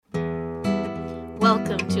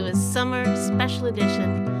Welcome to a summer special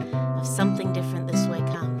edition of Something Different This Way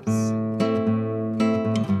Comes.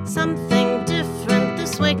 Something different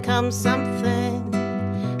this way comes, something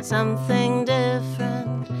different, something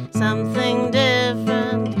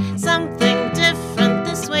different, something different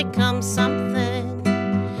this way comes, something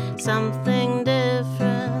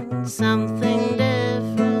different, something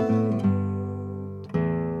different.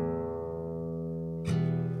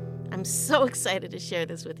 I'm so excited to share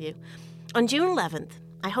this with you. On June 11th,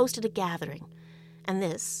 I hosted a gathering, and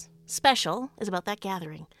this special is about that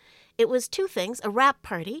gathering. It was two things: a wrap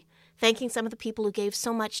party, thanking some of the people who gave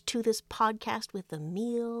so much to this podcast with a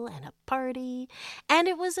meal and a party, and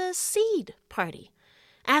it was a seed party,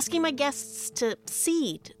 asking my guests to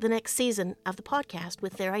seed the next season of the podcast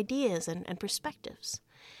with their ideas and perspectives.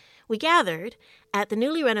 We gathered at the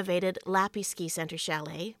newly renovated Lappy Ski Center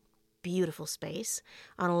Chalet, beautiful space,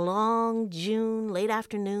 on a long June late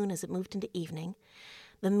afternoon as it moved into evening.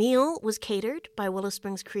 The meal was catered by Willow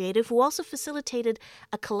Springs Creative, who also facilitated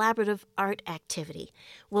a collaborative art activity.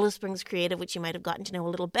 Willow Springs Creative, which you might have gotten to know a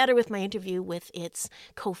little better with my interview with its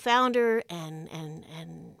co-founder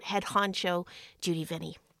and head honcho, Judy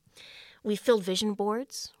Vinny. We filled vision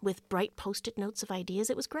boards with bright Post-it notes of ideas.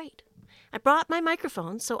 It was great. I brought my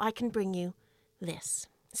microphone so I can bring you this.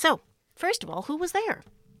 So, first of all, who was there?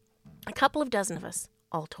 A couple of dozen of us,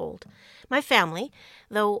 all told. My family,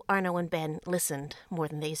 though Arno and Ben listened more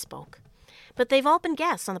than they spoke. But they've all been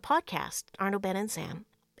guests on the podcast, Arno, Ben, and Sam.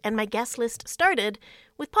 And my guest list started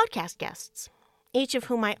with podcast guests, each of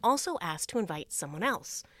whom I also asked to invite someone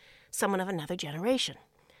else, someone of another generation.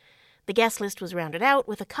 The guest list was rounded out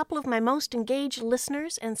with a couple of my most engaged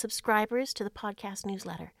listeners and subscribers to the podcast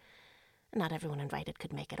newsletter. Not everyone invited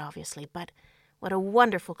could make it, obviously, but what a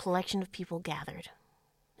wonderful collection of people gathered.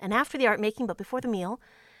 And after the art making, but before the meal,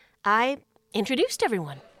 I introduced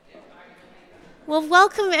everyone. Well,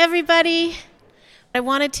 welcome, everybody. I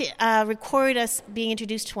wanted to record us being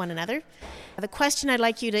introduced to one another. The question I'd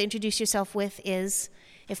like you to introduce yourself with is,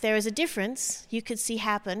 if there is a difference you could see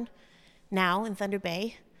happen now in Thunder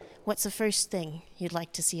Bay, what's the first thing you'd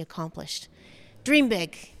like to see accomplished? Dream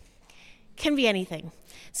big. Can be anything.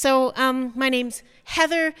 So my name's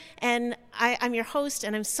Heather, and I'm your host,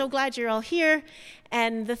 and I'm so glad you're all here.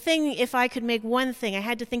 And the thing, if I could make one thing, I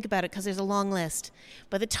had to think about it because there's a long list.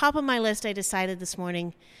 But the top of my list, I decided this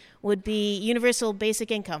morning, would be universal basic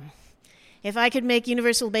income. If I could make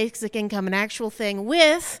universal basic income an actual thing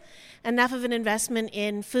with enough of an investment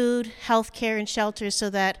in food, health care, and shelter so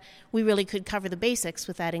that we really could cover the basics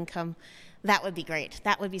with that income, that would be great.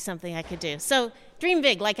 That would be something I could do. So dream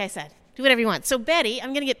big, like I said. Do whatever you want. So Betty,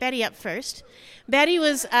 I'm going to get Betty up first. Betty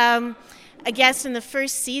was a guest in the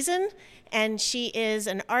first season, and she is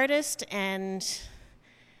an artist and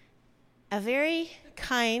a very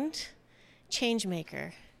kind change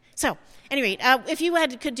maker. So, anyway, if you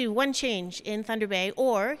could do one change in Thunder Bay,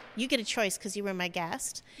 or you get a choice because you were my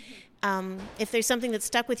guest, if there's something that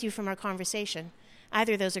stuck with you from our conversation,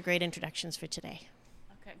 either of those are great introductions for today.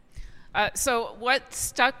 So what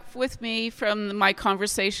stuck with me from my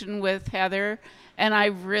conversation with Heather, and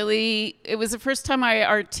it was the first time I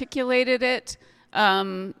articulated it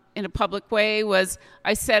in a public way, was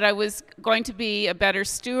I said I was going to be a better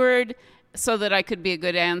steward so that I could be a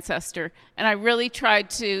good ancestor. And I really tried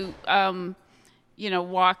to,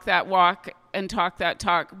 walk that walk and talk that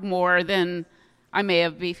talk more than I may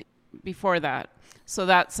have before that. So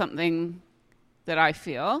that's something that I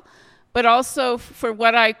feel. But also, for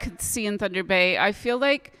what I could see in Thunder Bay, I feel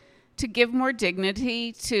like to give more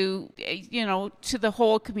dignity to the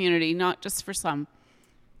whole community, not just for some.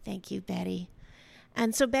 Thank you, Betty.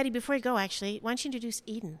 And so, Betty, before you go, actually, why don't you introduce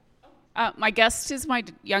Eden? My guest is my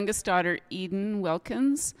youngest daughter, Eden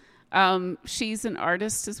Wilkins. She's an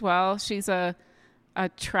artist as well. She's a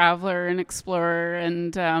traveler and explorer,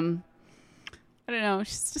 and I don't know,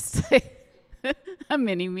 she's just like a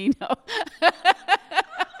mini me, no.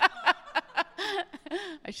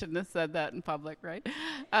 I shouldn't have said that in public, right?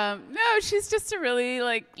 No, she's just a really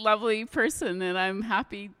lovely person, and I'm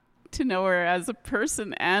happy to know her as a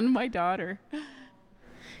person and my daughter.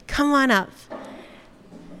 Come on up.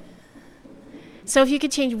 So if you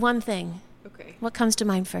could change one thing, okay, what comes to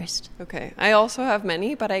mind first? Okay, I also have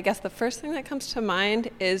many, but I guess the first thing that comes to mind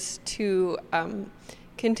is to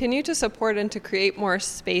continue to support and to create more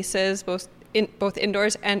spaces, both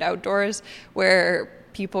indoors and outdoors, where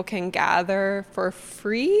people can gather for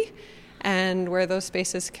free, and where those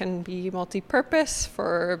spaces can be multi-purpose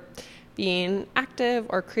for being active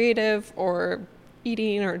or creative or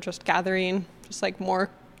eating or just gathering, just more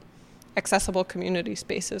accessible community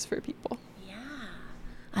spaces for people. Yeah,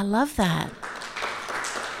 I love that.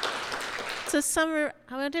 So Summer,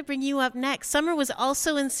 I want to bring you up next. Summer was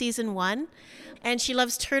also in season 1, and she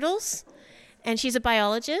loves turtles, and she's a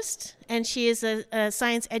biologist, and she is a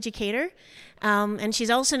science educator, and she's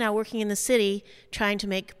also now working in the city trying to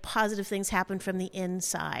make positive things happen from the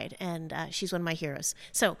inside, and she's one of my heroes.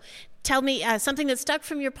 So tell me something that stuck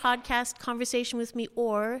from your podcast conversation with me,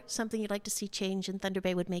 or something you'd like to see change in Thunder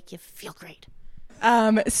Bay would make you feel great.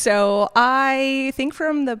 So I think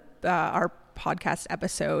from our podcast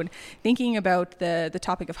episode, thinking about the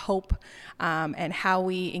topic of hope and how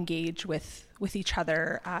we engage with each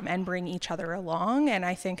other and bring each other along. And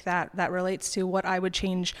I think that relates to what I would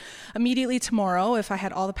change immediately tomorrow if I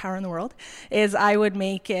had all the power in the world, is I would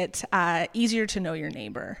make it easier to know your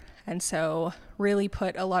neighbor. And so really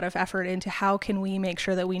put a lot of effort into how can we make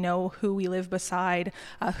sure that we know who we live beside,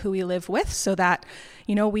 who we live with, so that,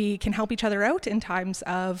 we can help each other out in times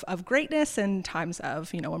of greatness and times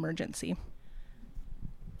of, emergency.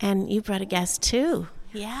 And you brought a guest too.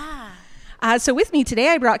 Yeah. So with me today,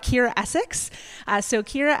 I brought Kira Essex. So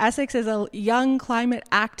Kira Essex is a young climate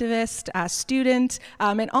activist, student,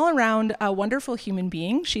 and all-around a wonderful human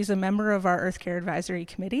being. She's a member of our Earth Care Advisory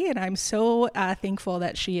Committee, and I'm so thankful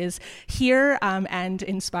that she is here and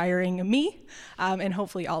inspiring me, and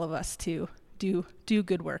hopefully all of us to do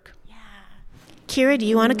good work. Yeah. Kira, do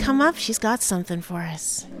you want to come up? She's got something for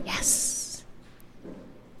us. Yes.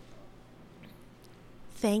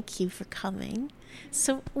 Thank you for coming.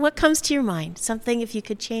 So what comes to your mind? Something, if you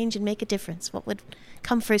could change and make a difference, what would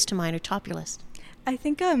come first to mind or top your list? I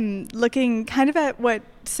think looking kind of at what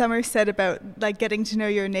Summer said about like getting to know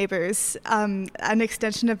your neighbors, an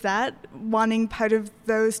extension of that, wanting part of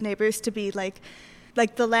those neighbors to be like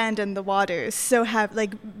the land and the waters. So have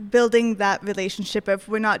building that relationship of,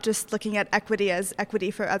 we're not just looking at equity as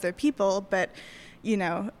equity for other people, but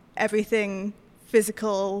everything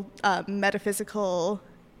physical, metaphysical,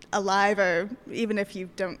 alive, or even if you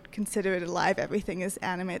don't consider it alive, everything is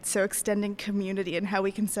animate. So extending community and how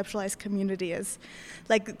we conceptualize community as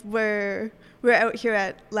we're out here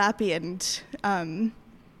at Lappy, and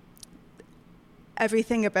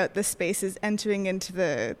everything about the space is entering into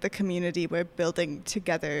the community we're building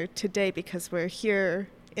together today because we're here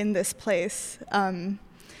in this place.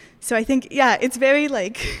 So I think, it's very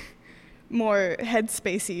more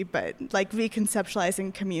headspacey, but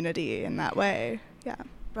reconceptualizing community in that way. Yeah.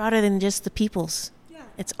 Broader than just the peoples. Yeah.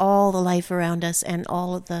 It's all the life around us and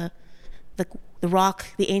all of the rock,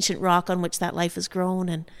 the ancient rock on which that life has grown,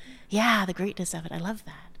 and the greatness of it. I love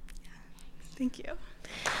that. Yeah. Thank you.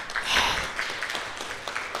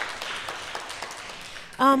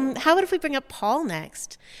 How about if we bring up Paul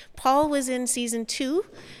next? Paul was in season 2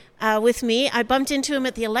 with me. I bumped into him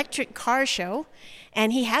at the electric car show,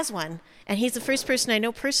 and he has one. And he's the first person I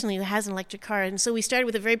know personally who has an electric car. And so we started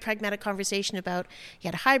with a very pragmatic conversation about, he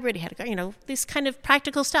had a hybrid, he had a car, this kind of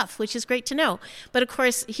practical stuff, which is great to know. But of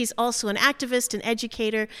course, he's also an activist, an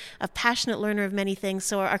educator, a passionate learner of many things.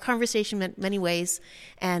 So our conversation meant many ways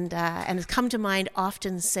and has come to mind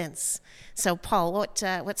often since. So Paul,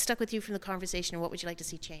 what stuck with you from the conversation, or what would you like to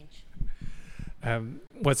see change?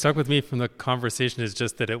 What stuck with me from the conversation is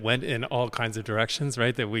just that it went in all kinds of directions,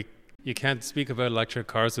 right? You can't speak about electric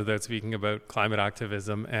cars without speaking about climate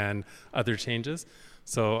activism and other changes.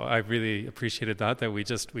 So I really appreciated that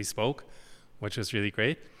we spoke, which was really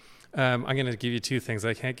great. I'm going to give you 2 things.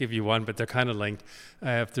 I can't give you one, but they're kind of linked.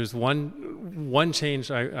 If there's one change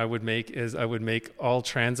I would make, is I would make all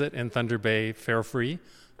transit in Thunder Bay fare-free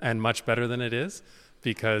and much better than it is,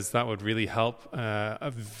 because that would really help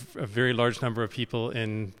a very large number of people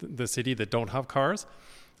in the city that don't have cars.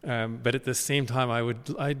 But at the same time,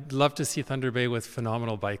 I'd love to see Thunder Bay with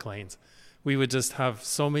phenomenal bike lanes. We would just have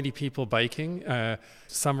so many people biking,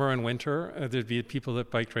 summer and winter. There'd be people that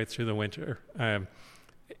biked right through the winter.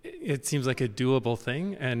 It seems like a doable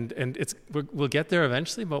thing, and we'll get there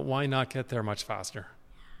eventually, but why not get there much faster?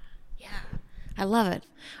 Yeah, I love it.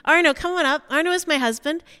 Arno, come on up. Arno is my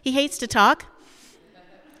husband. He hates to talk,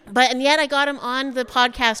 and yet I got him on the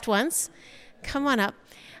podcast once. Come on up.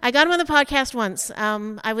 I got him on the podcast once.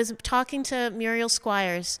 I was talking to Muriel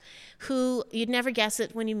Squires, who you'd never guess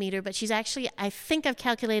it when you meet her, but she's actually, I think I've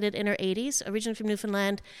calculated, in her 80s, originally from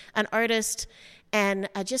Newfoundland, an artist, and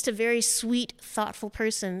just a very sweet, thoughtful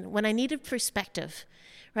person. When I needed perspective,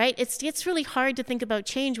 right? It's really hard to think about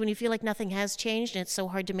change when you feel like nothing has changed, and it's so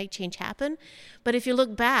hard to make change happen. But if you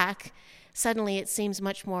look back, suddenly it seems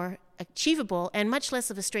much more achievable and much less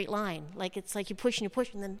of a straight line. It's like you push,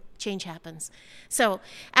 and then change happens. So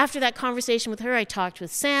after that conversation with her, I talked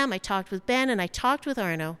with Sam, I talked with Ben, and I talked with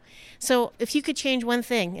Arno. So if you could change one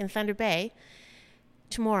thing in Thunder Bay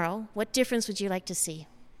tomorrow, what difference would you like to see?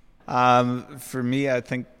 For me, I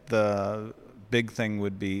think the big thing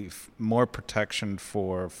would be more protection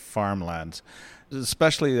for farmlands,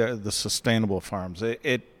 especially the sustainable farms.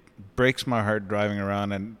 It breaks my heart driving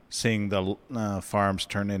around and seeing the farms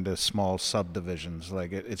turn into small subdivisions.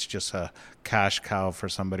 Like it's just a cash cow for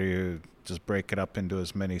somebody who just break it up into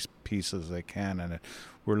as many pieces as they can, and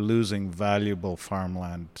we're losing valuable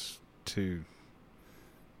farmland to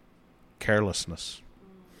carelessness.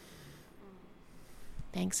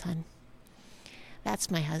 Thanks, hon.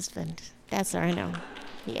 That's my husband. That's our know.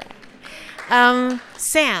 Yeah.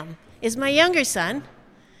 Sam is my younger son,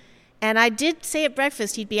 and I did say at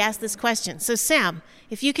breakfast he'd be asked this question. So, Sam,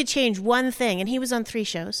 if you could change one thing, and he was on 3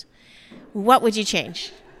 shows, what would you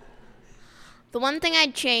change? The one thing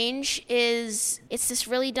I'd change is it's this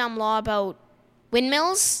really dumb law about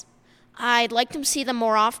windmills. I'd like to see them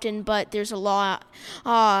more often, but there's a law,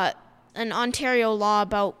 an Ontario law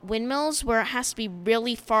about windmills where it has to be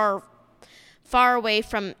really far away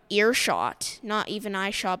from earshot, not even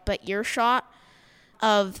eye shot, but earshot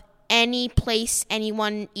of any place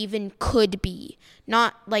anyone even could be.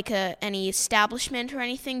 Not like any establishment or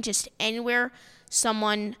anything, just anywhere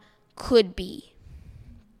someone could be.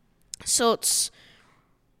 So it's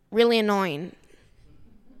really annoying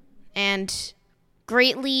and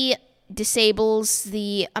greatly disables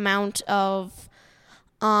the amount of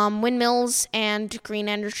windmills and green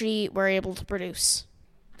energy we're able to produce.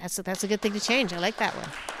 That's a good thing to change. I like that one.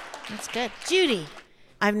 That's good. Judy.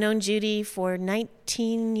 I've known Judy for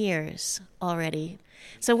 19 years already.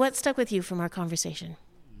 So what stuck with you from our conversation?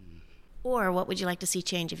 Or what would you like to see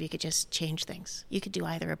change if you could just change things? You could do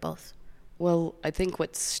either or both. Well, I think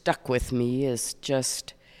what stuck with me is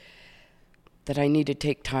just that I need to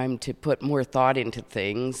take time to put more thought into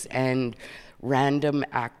things, and random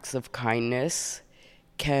acts of kindness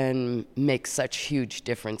can make such huge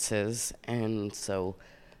differences. And so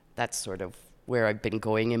that's sort of where I've been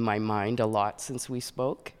going in my mind a lot since we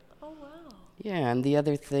spoke. Oh, wow. Yeah, and the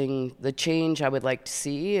other thing, the change I would like to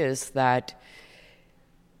see is that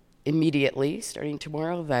immediately, starting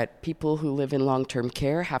tomorrow, that people who live in long-term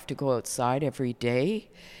care have to go outside every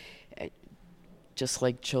day, just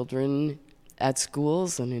like children at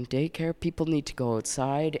schools and in daycare. People need to go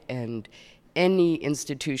outside, and any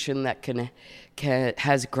institution that can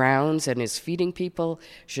has grounds and is feeding people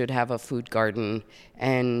should have a food garden,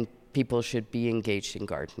 and people should be engaged in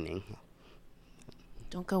gardening.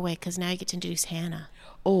 Don't go away, because now you get to introduce Hannah.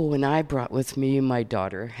 Oh, and I brought with me my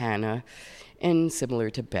daughter, Hannah, and similar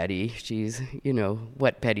to Betty, she's,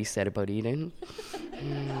 what Betty said about Eden.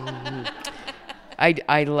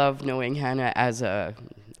 I love knowing Hannah as a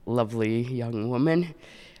lovely young woman.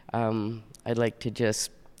 I'd like to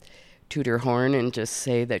just toot her horn and just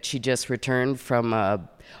say that she just returned from a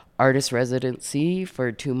artist residency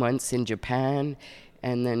for 2 months in Japan,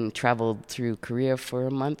 and then traveled through Korea for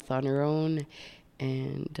a month on her own.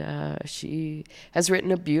 And she has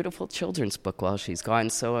written a beautiful children's book while she's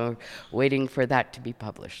gone, so I'm waiting for that to be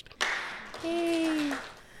published. Hey,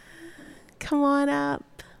 come on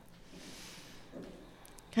up.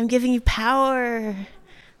 I'm giving you power,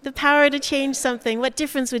 the power to change something. What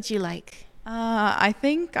difference would you like? I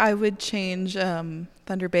think I would change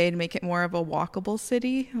Thunder Bay to make it more of a walkable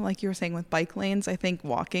city. Like you were saying with bike lanes, I think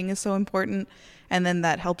walking is so important. And then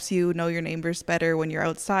that helps you know your neighbors better when you're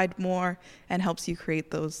outside more, and helps you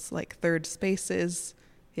create those like third spaces.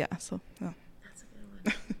 Yeah, so. Yeah. That's a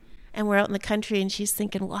good one. And we're out in the country and she's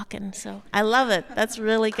thinking walking. So I love it. That's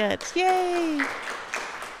really good. Yay.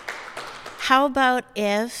 How about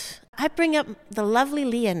if I bring up the lovely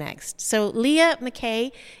Leah next. So Leah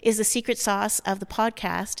McKay is the secret sauce of the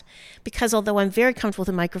podcast, because although I'm very comfortable with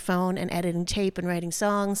a microphone and editing tape and writing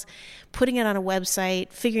songs, putting it on a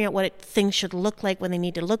website, figuring out what things should look like when they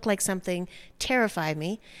need to look like something terrify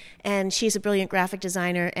me. And she's a brilliant graphic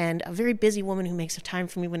designer and a very busy woman who makes time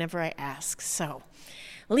for me whenever I ask. So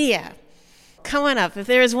Leah, come on up. If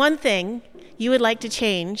there is one thing you would like to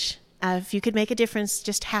change, if you could make a difference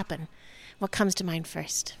just happen, what comes to mind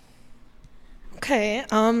first? Okay,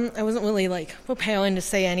 I wasn't really preparing to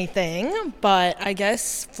say anything, but I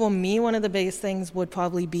guess for me, one of the biggest things would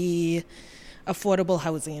probably be affordable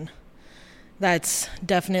housing. That's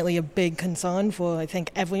definitely a big concern for, I think,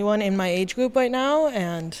 everyone in my age group right now,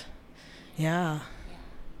 and yeah.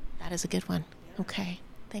 That is a good one. Okay,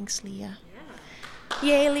 thanks, Leah. Yeah.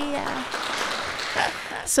 Yay, Leah.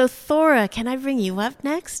 So Thora, can I bring you up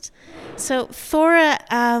next? So Thora,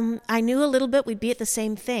 I knew a little bit we'd be at the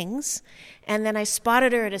same things, And then I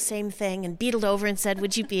spotted her at a same thing and beetled over and said,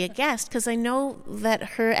 would you be a guest? Because I know that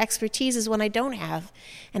her expertise is one I don't have.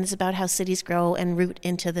 And it's about how cities grow and root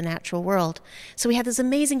into the natural world. So we had this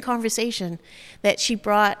amazing conversation that she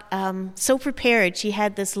brought so prepared. She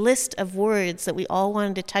had this list of words that we all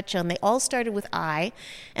wanted to touch on. They all started with I,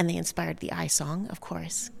 and they inspired the I song, of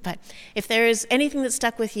course. But if there is anything that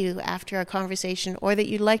stuck with you after our conversation or that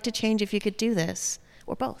you'd like to change if you could do this,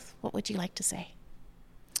 or both, what would you like to say?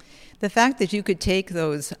 The fact that you could take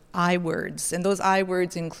those I words, and those I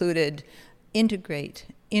words included integrate,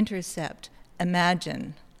 intercept,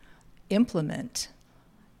 imagine, implement,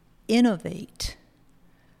 innovate,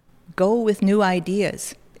 go with new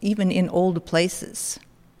ideas, even in old places.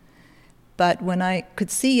 But when I could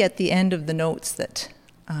see at the end of the notes that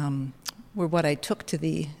were what I took to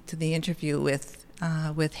the interview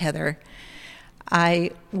with Heather,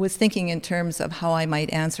 I was thinking in terms of how I might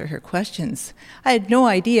answer her questions. I had no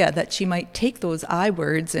idea that she might take those I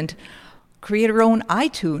words and create her own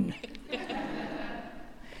iTune.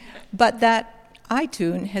 But that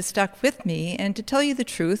iTune has stuck with me, and to tell you the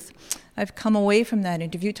truth, I've come away from that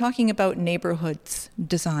interview talking about neighborhoods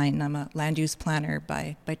design. I'm a land use planner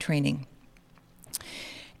by training.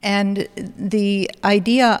 And the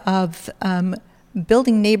idea of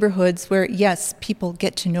building neighborhoods where, yes, people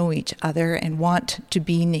get to know each other and want to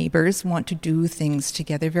be neighbors, want to do things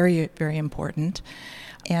together, very, very important.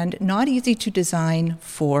 And not easy to design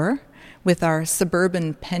for with our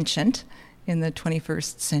suburban penchant in the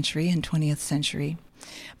 21st century and 20th century.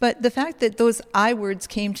 But the fact that those I words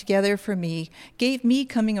came together for me gave me,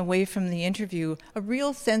 coming away from the interview, a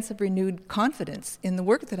real sense of renewed confidence in the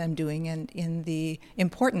work that I'm doing and in the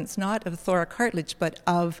importance not of thoracic cartilage, but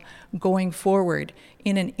of going forward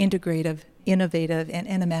in an integrative, innovative, and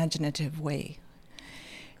an imaginative way.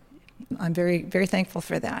 I'm very, very thankful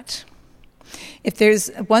for that. If there's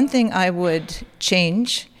one thing I would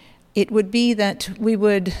change, it would be that we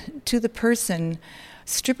would, to the person,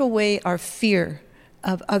 strip away our fear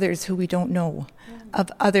of others who we don't know,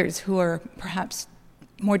 of others who are perhaps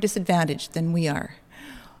more disadvantaged than we are,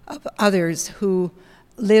 of others who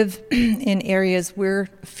live in areas we're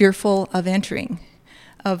fearful of entering,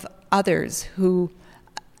 of others who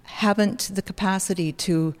haven't the capacity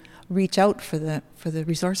to reach out for the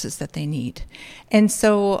resources that they need. And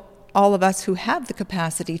so all of us who have the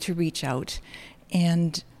capacity to reach out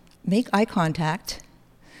and make eye contact,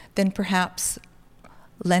 then perhaps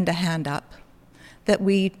lend a hand up, that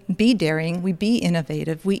we be daring, we be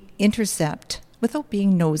innovative, we intercept without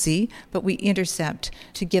being nosy, but we intercept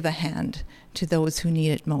to give a hand to those who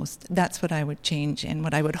need it most. That's what I would change and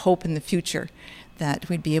what I would hope in the future that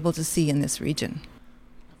we'd be able to see in this region.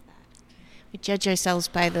 We judge ourselves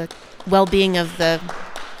by the well-being of the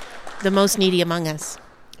most needy among us.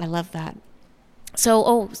 I love that.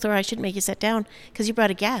 So, sorry, I shouldn't make you sit down because you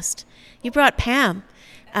brought a guest. You brought Pam.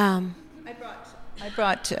 I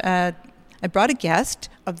brought a guest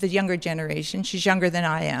of the younger generation. She's younger than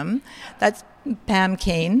I am. That's Pam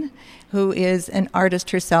Kane, who is an artist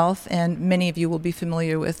herself, and many of you will be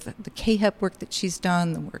familiar with the KHEP work that she's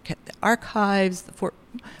done, the work at the archives, the Fort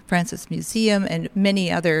Francis Museum, and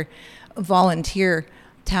many other volunteer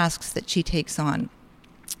tasks that she takes on.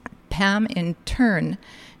 Pam, in turn,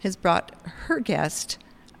 has brought her guest,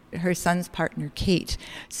 her son's partner, Kate.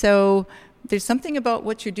 So there's something about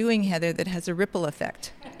what you're doing, Heather, that has a ripple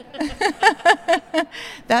effect.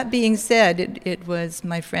 That being said, it was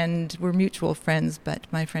my friend, we're mutual friends, but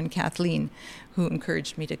my friend Kathleen who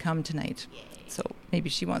encouraged me to come tonight. So maybe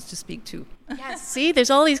she wants to speak too. Yes, see, there's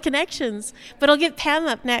all these connections. But I'll get Pam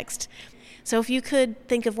up next. So if you could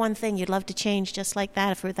think of one thing you'd love to change just like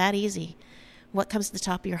that, if it were that easy, what comes to the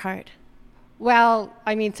top of your heart? Well,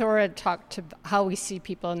 I mean, Thora talked to how we see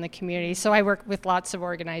people in the community. So I work with lots of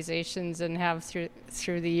organizations and have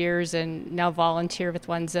through the years, and now volunteer with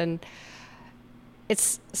ones. And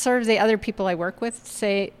it's sort of the other people I work with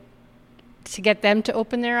say, to get them to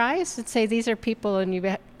open their eyes and say, these are people, and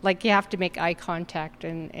you have to make eye contact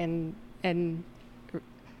and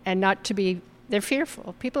not to be. They're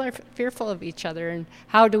fearful. People are fearful of each other, and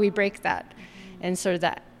how do we break that? And sort of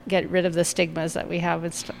that. Get rid of the stigmas that we have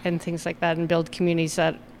and things like that, and build communities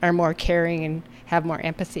that are more caring and have more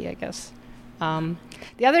empathy, I guess.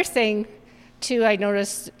 The other thing, too, I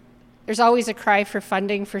noticed there's always a cry for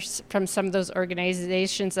funding from some of those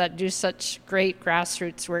organizations that do such great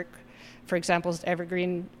grassroots work. For example,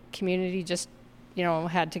 Evergreen Community just,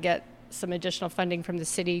 had to get some additional funding from the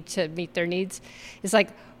city to meet their needs. It's like,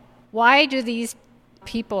 why do these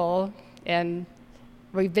people, and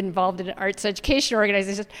we've been involved in arts education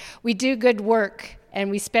organizations, we do good work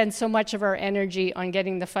and we spend so much of our energy on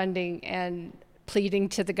getting the funding and pleading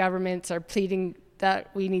to the governments or pleading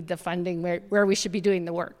that we need the funding where we should be doing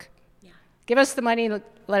the work. Yeah. Give us the money,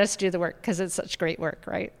 let us do the work, because it's such great work,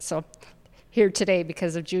 right? So here today,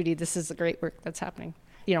 because of Judy, this is the great work that's happening.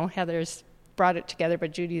 You know, Heather's brought it together,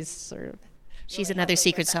 but Judy's sort of... She's another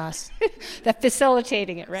secret sauce. That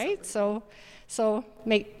facilitating it, right? So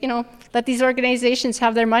let these organizations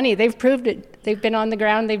have their money. They've proved it. They've been on the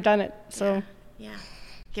ground. They've done it. So yeah.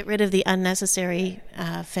 Get rid of the unnecessary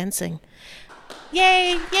fencing.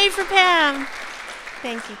 Yay for Pam.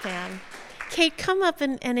 Thank you, Pam. Kate, come up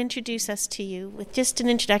and introduce us to you with just an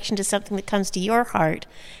introduction to something that comes to your heart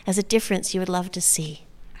as a difference you would love to see.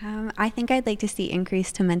 I think I'd like to see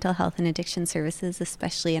increase to mental health and addiction services,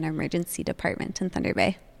 especially in our emergency department in Thunder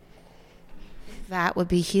Bay. That would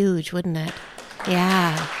be huge, wouldn't it?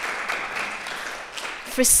 Yeah.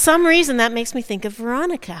 For some reason, that makes me think of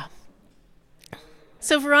Veronica.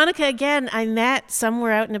 So Veronica, again, I met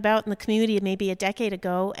somewhere out and about in the community maybe a decade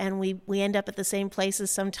ago, and we end up at the same places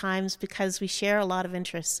sometimes because we share a lot of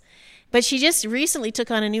interests. But she just recently took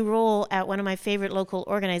on a new role at one of my favorite local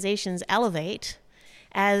organizations, Elevate,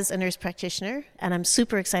 as a nurse practitioner, and I'm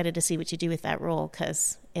super excited to see what you do with that role,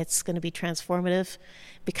 because it's going to be transformative,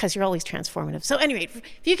 because you're always transformative. So anyway, if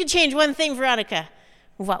you could change one thing, Veronica,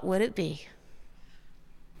 what would it be?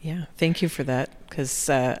 Yeah, thank you for that, because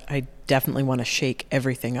I definitely want to shake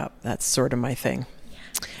everything up. That's sort of my thing.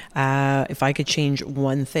 If I could change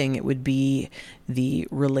one thing, it would be the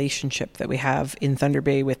relationship that we have in Thunder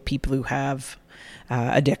Bay with people who have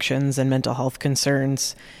addictions and mental health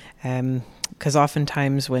concerns. Because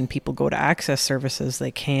oftentimes when people go to access services,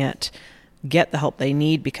 they can't get the help they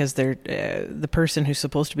need because they're the person who's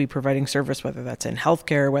supposed to be providing service, whether that's in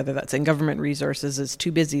healthcare, whether that's in government resources, is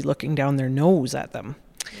too busy looking down their nose at them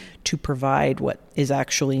to provide what is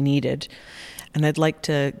actually needed. And I'd like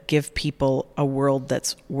to give people a world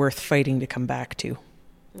that's worth fighting to come back to,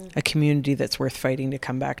 a community that's worth fighting to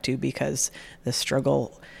come back to, because the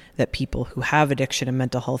struggle that people who have addiction and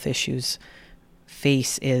mental health issues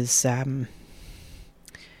face is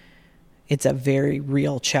it's a very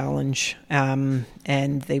real challenge,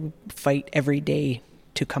 and they fight every day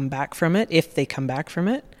to come back from it, if they come back from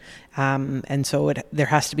it. And so there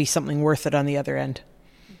has to be something worth it on the other end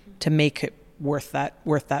to make it worth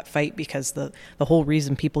that fight, because the whole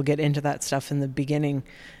reason people get into that stuff in the beginning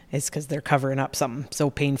is because they're covering up something so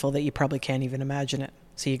painful that you probably can't even imagine it.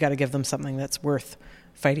 So you got to give them something that's worth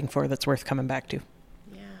fighting for, that's worth coming back to.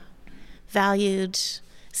 Yeah. Valued,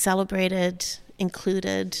 celebrated,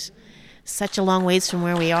 included. Such a long ways from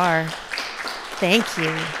where we are. Thank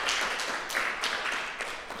you.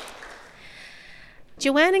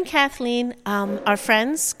 Joanne and Kathleen are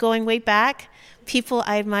friends going way back, people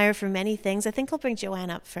I admire for many things. I think I'll bring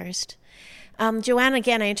Joanne up first. Joanne,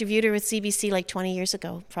 again, I interviewed her with CBC like 20 years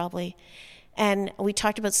ago, probably, and we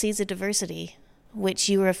talked about Seeds of Diversity, which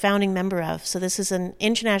you were a founding member of. So this is an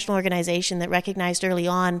international organization that recognized early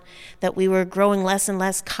on that we were growing less and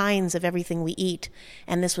less kinds of everything we eat,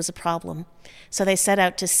 and this was a problem. So they set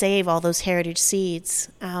out to save all those heritage seeds,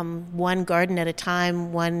 one garden at a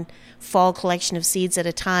time, one fall collection of seeds at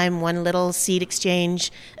a time, one little seed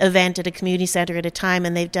exchange event at a community center at a time,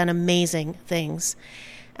 and they've done amazing things.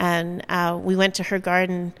 And we went to her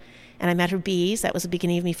garden, and I met her bees. That was the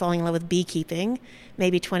beginning of me falling in love with beekeeping,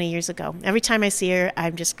 maybe 20 years ago. Every time I see her,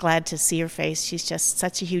 I'm just glad to see her face. She's just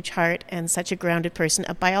such a huge heart and such a grounded person.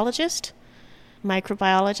 A biologist,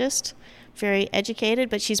 microbiologist, very educated,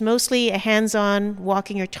 but she's mostly a hands-on,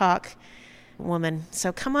 walking your talk woman.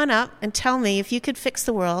 So come on up and tell me, if you could fix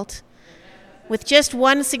the world with just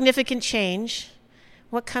one significant change,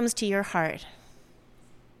 what comes to your heart?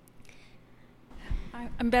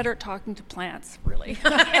 I'm better at talking to plants, really.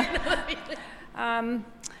 Thank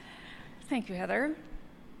you, Heather.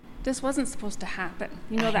 This wasn't supposed to happen.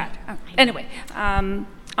 You know that. Anyway, I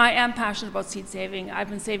am passionate about seed saving. I've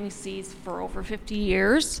been saving seeds for over 50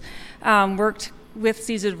 years, worked with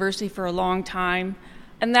Seeds of Diversity for a long time,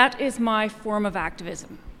 and that is my form of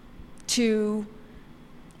activism, to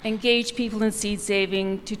engage people in seed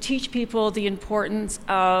saving, to teach people the importance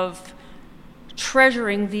of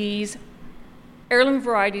treasuring these heirloom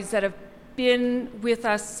varieties that have been with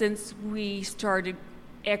us since we started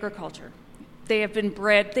agriculture. They have been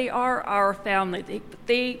bred. They are our family.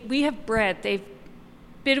 We have bred. They've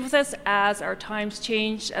been with us as our times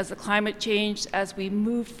changed, as the climate changed, as we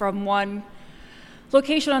moved from one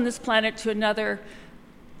location on this planet to another.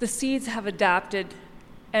 The seeds have adapted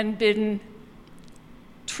and been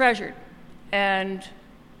treasured, and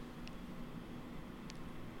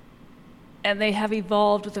they have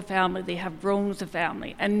evolved with the family. They have grown with the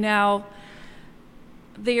family, and now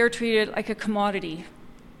they are treated like a commodity.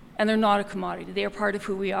 and they're not a commodity. They are part of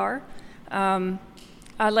who we are.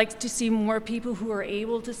 I'd like to see more people who are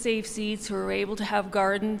able to save seeds, who are able to have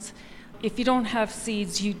gardens. If you don't have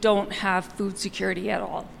seeds, you don't have food security at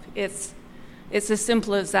all. It's as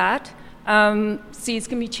simple as that. Seeds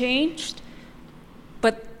can be changed,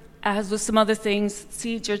 but as with some other things,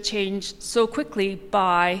 seeds are changed so quickly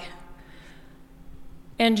by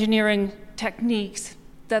engineering techniques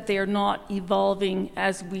that they are not evolving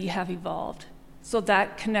as we have evolved. So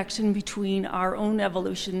that connection between our own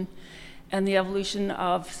evolution and the evolution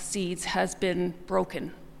of seeds has been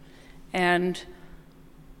broken. And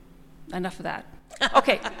enough of that.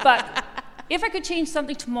 Okay, but if I could change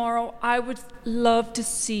something tomorrow, I would love to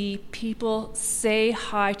see people say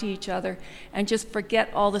hi to each other and just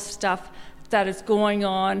forget all the stuff that is going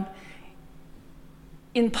on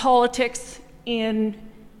in politics, in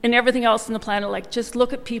everything else on the planet. Like, just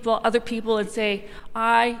look at people, other people, and say,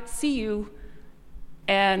 I see you,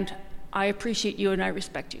 and I appreciate you, and I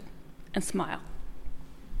respect you, and smile.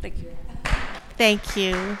 Thank you. Thank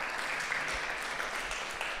you.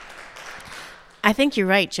 I think you're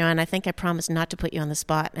right, John. I think I promised not to put you on the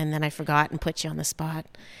spot, and then I forgot and put you on the spot.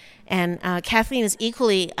 And Kathleen is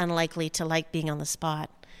equally unlikely to like being on the spot.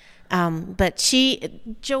 But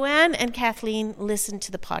Joanne and Kathleen listen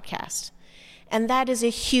to the podcast. And that is a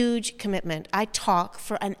huge commitment. I talk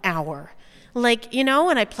for an hour. Like, and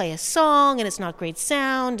I play a song and it's not great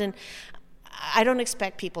sound, and I don't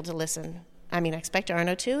expect people to listen. I mean, I expect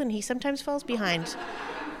Arno to, and he sometimes falls behind.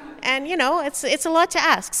 And, it's a lot to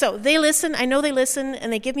ask. So they listen. I know they listen,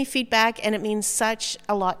 and they give me feedback, and it means such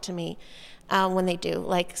a lot to me when they do,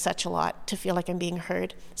 like such a lot, to feel like I'm being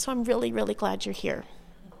heard. So I'm really, really glad you're here.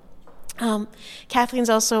 Kathleen's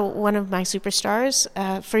also one of my superstars.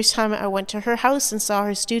 First time I went to her house and saw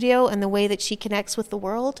her studio and the way that she connects with the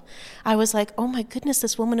world, I was like, oh my goodness,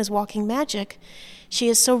 this woman is walking magic. She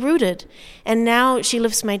is so rooted. And now she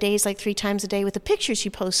lifts my days like 3 times a day with the pictures she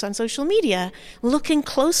posts on social media, looking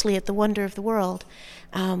closely at the wonder of the world.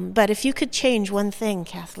 But if you could change one thing,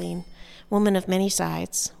 Kathleen, woman of many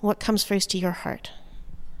sides, what comes first to your heart?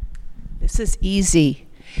 This is easy.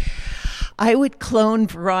 I would clone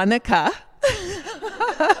Veronica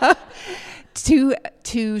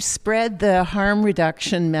to spread the harm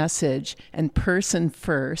reduction message and person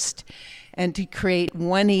first, and to create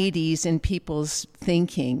 180s in people's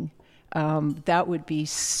thinking. That would be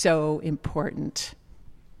so important.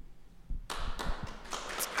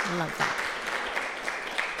 I love that.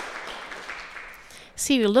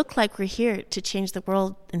 See, we look like we're here to change the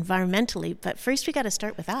world environmentally, but first we got to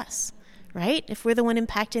start with us. Right? If we're the one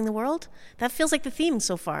impacting the world, that feels like the theme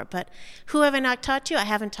so far. But who have I not talked to? I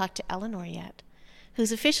haven't talked to Eleanor yet,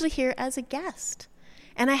 who's officially here as a guest.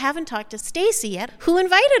 And I haven't talked to Stacy yet, who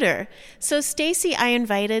invited her. So Stacy I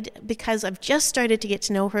invited because I've just started to get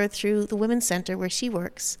to know her through the Women's Center where she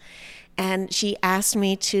works. And she asked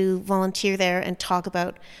me to volunteer there and talk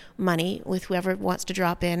about money with whoever wants to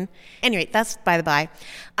drop in. Anyway, that's by the by.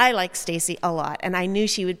 I like Stacy a lot, and I knew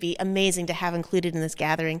she would be amazing to have included in this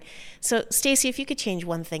gathering. So, Stacy, if you could change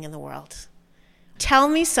one thing in the world, tell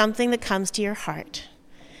me something that comes to your heart.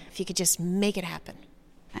 If you could just make it happen.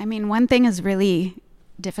 I mean, one thing is really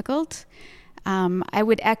difficult. I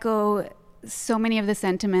would echo so many of the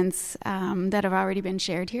sentiments that have already been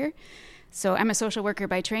shared here. So I'm a social worker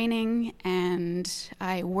by training, and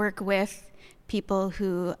I work with people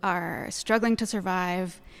who are struggling to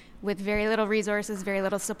survive with very little resources, very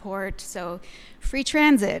little support. So free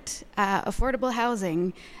transit, affordable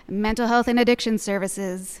housing, mental health and addiction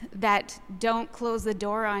services that don't close the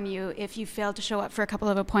door on you if you fail to show up for a couple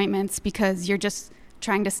of appointments because you're just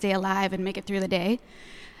trying to stay alive and make it through the day.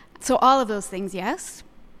 So all of those things, yes.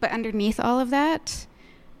 But underneath all of that,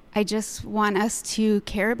 I just want us to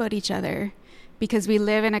care about each other, because we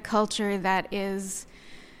live in a culture that is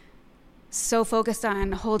so focused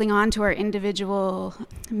on holding on to our individual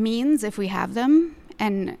means, if we have them,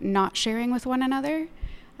 and not sharing with one another.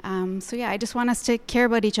 So yeah, I just want us to care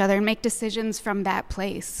about each other and make decisions from that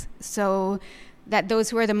place, so that those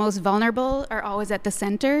who are the most vulnerable are always at the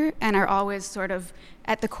center and are always sort of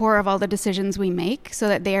at the core of all the decisions we make, so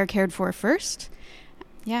that they are cared for first.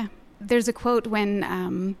 Yeah. There's a quote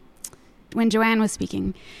when Joanne was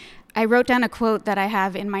speaking. I wrote down a quote that I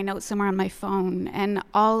have in my notes somewhere on my phone, and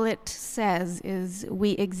all it says is,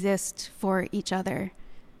 we exist for each other.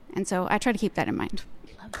 And so I try to keep that in mind.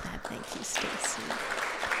 Love that. Thank you, Stacy.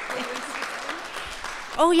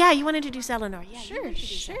 Oh, yeah, you want to introduce Eleanor. Yeah,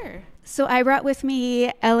 Sure. So I brought with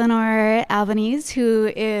me Eleanor Albanese,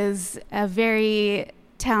 who is a very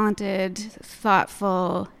talented,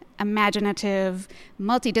 thoughtful, imaginative,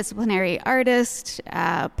 multidisciplinary artist,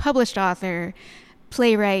 published author,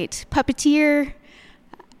 playwright, puppeteer.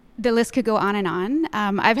 The list could go on and on.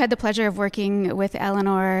 I've had the pleasure of working with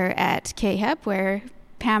Eleanor at KHEP, where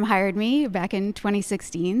Pam hired me back in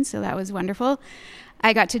 2016, so that was wonderful.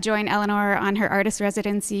 I got to join Eleanor on her artist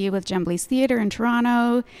residency with Jumbly's Theatre in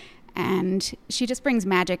Toronto, and she just brings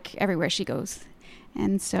magic everywhere she goes.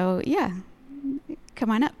 And so, yeah, come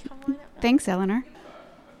on up. Thanks, Eleanor.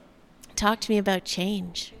 Talk to me about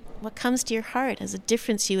change. What comes to your heart as a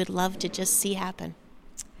difference you would love to just see happen?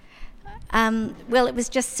 Well, it was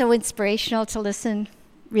just so inspirational to listen.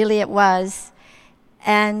 Really, it was.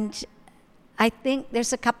 And I think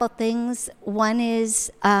there's a couple things. One is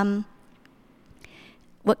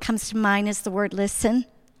what comes to mind is the word listen,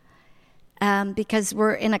 because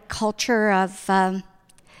we're in a culture of,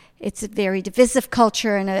 it's a very divisive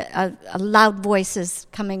culture and a loud voices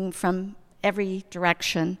coming from every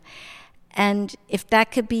direction. And if that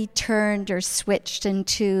could be turned or switched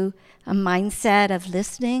into a mindset of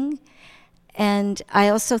listening. And I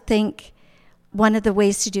also think one of the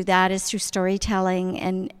ways to do that is through storytelling,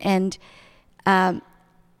 and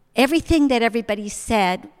everything that everybody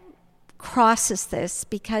said crosses this,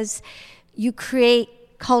 because you create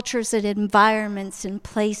cultures and environments and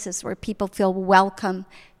places where people feel welcome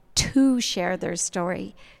to share their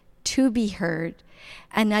story, to be heard.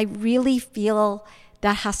 And I really feel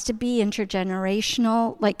that has to be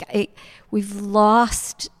intergenerational. We've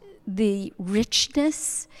lost the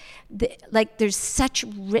richness. There's such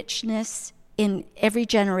richness in every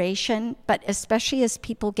generation, but especially as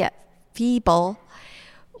people get feeble,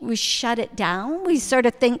 we shut it down. We sort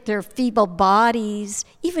of think they're feeble bodies,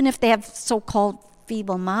 even if they have so-called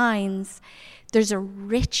feeble minds. There's a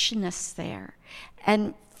richness there.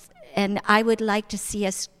 And I would like to see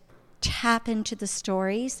us tap into the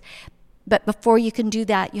stories. But before you can do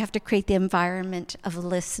that, you have to create the environment of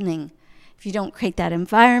listening. If you don't create that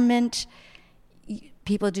environment,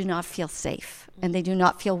 people do not feel safe, and they do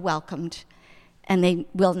not feel welcomed, and they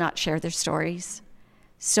will not share their stories.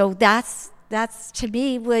 So that's to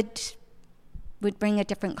me would bring a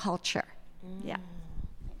different culture. Yeah.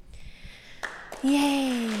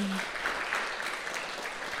 Yay.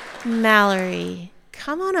 Mallory,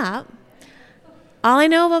 come on up. All I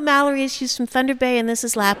know about Mallory is she's from Thunder Bay and this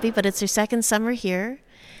is Lappy, but it's her second summer here,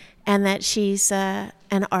 and that she's an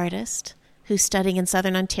artist who's studying in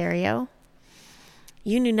Southern Ontario.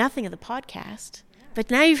 You knew nothing of the podcast,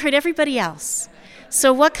 but now you've heard everybody else.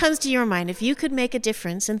 So what comes to your mind? If you could make a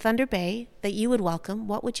difference in Thunder Bay that you would welcome,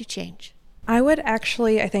 what would you change? I would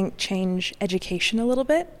actually, I think, change education a little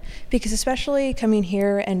bit, because especially coming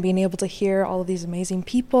here and being able to hear all of these amazing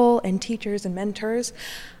people and teachers and mentors,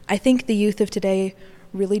 I think the youth of today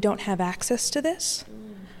really don't have access to this.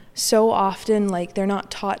 So often, they're not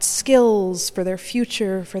taught skills for their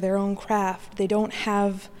future, for their own craft. They don't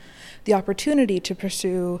have the opportunity to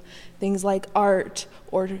pursue things like art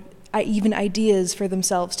or even ideas for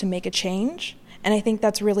themselves to make a change. And I think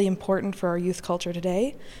that's really important for our youth culture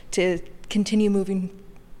today, to continue moving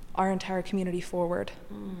our entire community forward.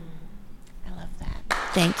 I love that.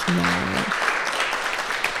 Thank you, Mallory.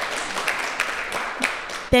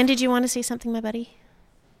 Ben, did you want to say something, my buddy?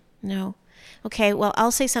 No? Okay, well,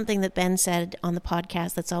 I'll say something that Ben said on the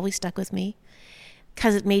podcast that's always stuck with me,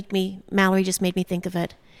 because Mallory just made me think of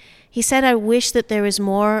it. He said, I wish that there was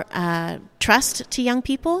more trust to young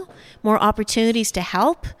people, more opportunities to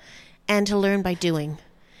help, and to learn by doing.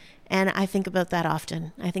 And I think about that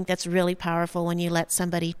often. I think that's really powerful when you let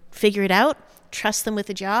somebody figure it out, trust them with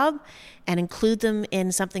a job, and include them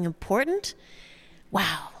in something important.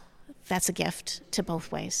 Wow, that's a gift to both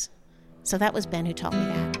ways. So that was Ben who taught me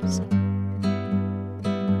that. So.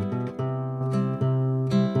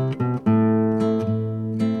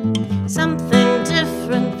 Something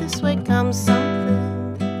different, this way comes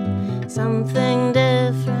something. Something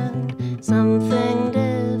different, something different.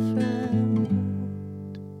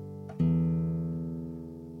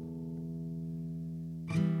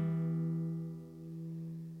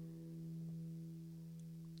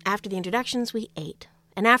 After the introductions, we ate.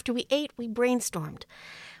 And after we ate, we brainstormed.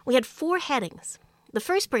 We had 4 headings. The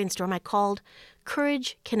first brainstorm I called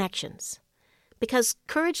Courage Connections, because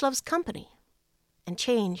courage loves company, and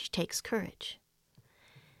change takes courage.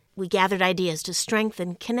 We gathered ideas to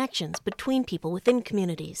strengthen connections between people within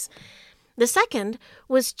communities. The second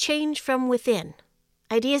was change from within,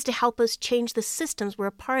 ideas to help us change the systems we're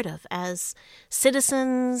a part of as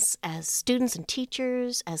citizens, as students and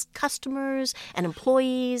teachers, as customers and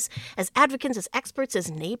employees, as advocates, as experts,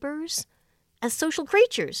 as neighbors, as social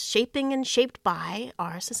creatures shaping and shaped by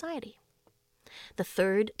our society. The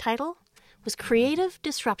third title was creative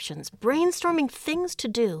disruptions, brainstorming things to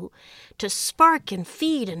do to spark and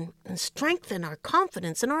feed and strengthen our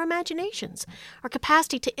confidence and our imaginations, our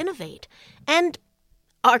capacity to innovate, and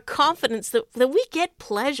our confidence that we get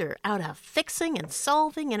pleasure out of fixing and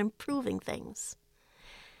solving and improving things.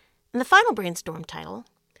 And the final brainstorm title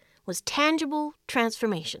was Tangible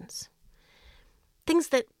Transformations. Things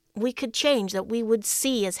that we could change, that we would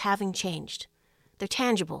see as having changed. They're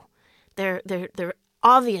tangible. They're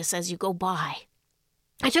obvious as you go by.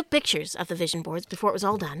 I took pictures of the vision boards before it was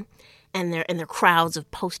all done, and their crowds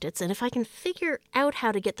of Post-its, and if I can figure out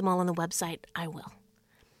how to get them all on the website, I will.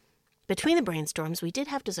 Between the brainstorms, we did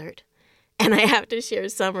have dessert, and I have to share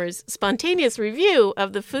Summer's spontaneous review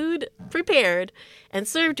of the food prepared and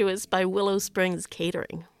served to us by Willow Springs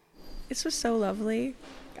Catering. This was so lovely.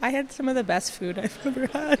 I had some of the best food I've ever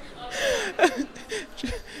had.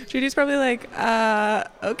 Judy's probably like,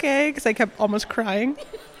 okay, because I kept almost crying.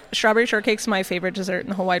 Strawberry shortcake's my favorite dessert in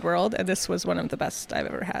the whole wide world, and this was one of the best I've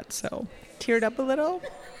ever had, so teared up a little.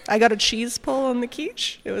 I got a cheese pull on the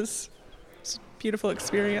quiche. It was a beautiful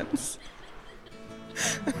experience.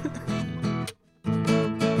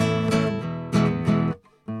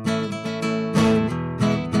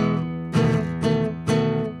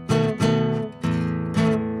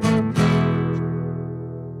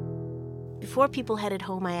 Before people headed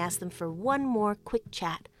home, I asked them for one more quick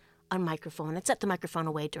chat on microphone. I'd set the microphone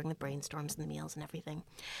away during the brainstorms and the meals and everything.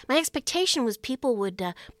 My expectation was people would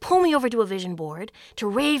pull me over to a vision board to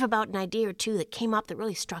rave about an idea or two that came up that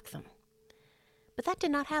really struck them. But that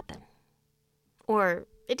did not happen. Or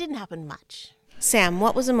it didn't happen much. Sam,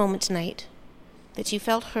 what was a moment tonight that you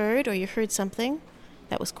felt heard or you heard something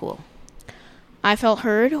that was cool? I felt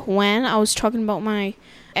heard when I was talking about my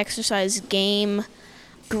exercise game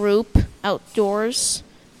group outdoors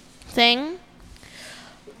thing,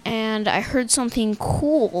 and I heard something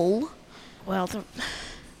cool. Well,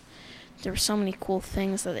 there were so many cool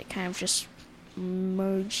things that it kind of just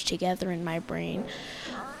merged together in my brain.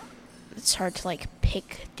 It's hard to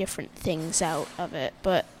pick different things out of it,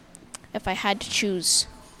 but if I had to choose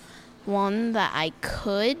one that I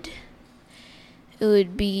could, it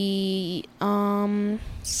would be probably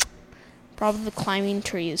the climbing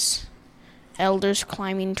trees. Elders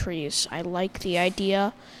climbing trees. I like the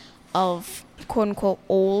idea of quote-unquote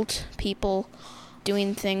old people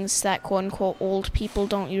doing things that quote-unquote old people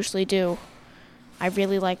don't usually do. I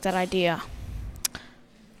really like that idea.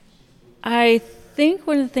 I think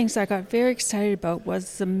one of the things I got very excited about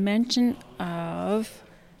was the mention of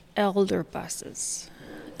elder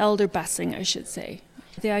busing, I should say.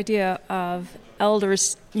 The idea of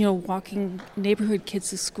elders, walking neighborhood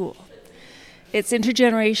kids to school. It's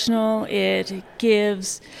intergenerational. It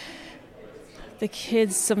gives the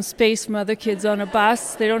kids some space from other kids on a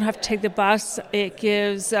bus. They don't have to take the bus. It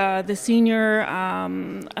gives the senior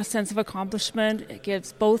a sense of accomplishment. It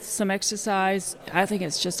gives both some exercise. I think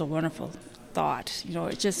it's just a wonderful thought.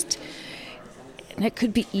 And it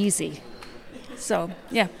could be easy. So,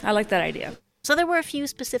 yeah, I like that idea. So there were a few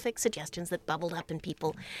specific suggestions that bubbled up in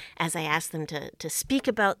people as I asked them to speak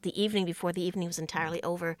about the evening before the evening was entirely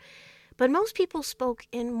over. But most people spoke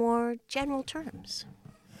in more general terms.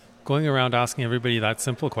 Going around asking everybody that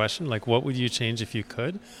simple question, like what would you change if you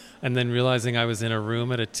could? And then realizing I was in a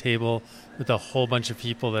room at a table with a whole bunch of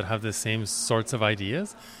people that have the same sorts of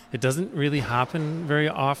ideas. It doesn't really happen very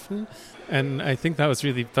often. And I think that's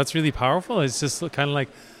really powerful. It's just kind of like,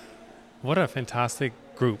 what a fantastic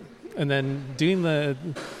group. And then doing the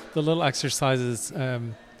little exercises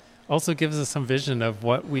also gives us some vision of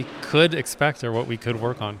what we could expect or what we could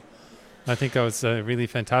work on. I think that was really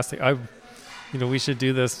fantastic. We should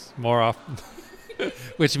do this more often,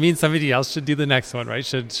 which means somebody else should do the next one, right?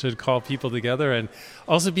 Should call people together. And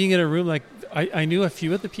also being in a room, I knew a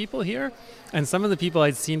few of the people here, and some of the people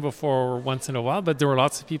I'd seen before once in a while, but there were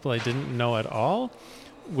lots of people I didn't know at all,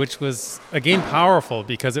 which was, again, powerful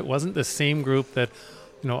because it wasn't the same group that,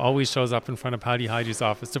 always shows up in front of Patty Haidu's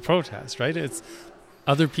office to protest, right? It's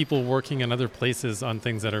other people working in other places on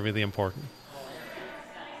things that are really important.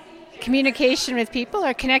 Communication with people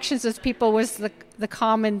or connections with people was the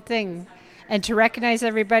common thing. And to recognize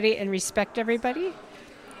everybody and respect everybody.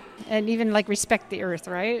 And even respect the earth,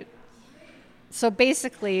 right? So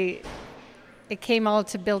basically, it came all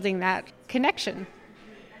to building that connection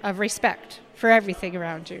of respect for everything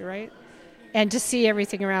around you, right? And to see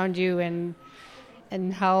everything around you and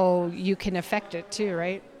how you can affect it too,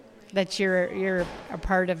 right? That you're a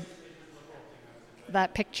part of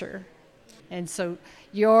that picture. And so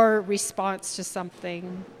your response to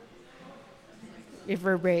something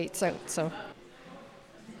reverberates out. So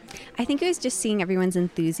I think it was just seeing everyone's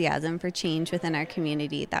enthusiasm for change within our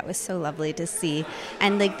community. That was so lovely to see.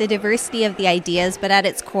 And like the diversity of the ideas, but at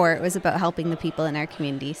its core, it was about helping the people in our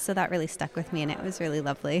community. So that really stuck with me, and it was really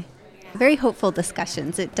lovely. Very hopeful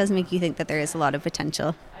discussions. It does make you think that there is a lot of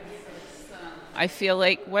potential. I feel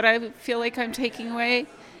like I'm taking away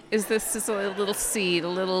is this is a little seed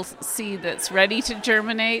that's ready to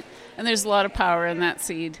germinate, and there's a lot of power in that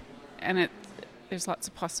seed, and there's lots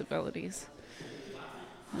of possibilities.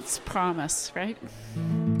 It's promise, right?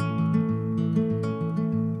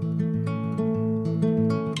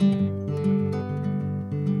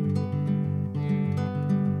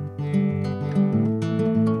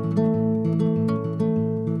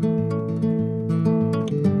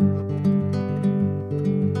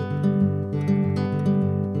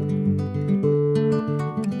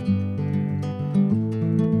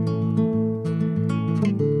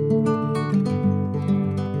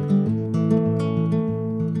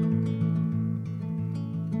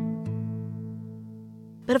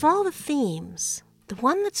 But of all the themes, the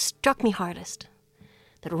one that struck me hardest,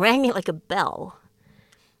 that rang me like a bell,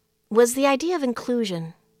 was the idea of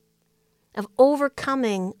inclusion, of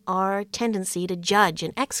overcoming our tendency to judge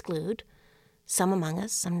and exclude some among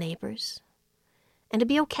us, some neighbors, and to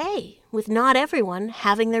be okay with not everyone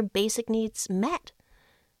having their basic needs met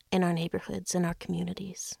in our neighborhoods, in our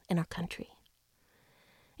communities, in our country.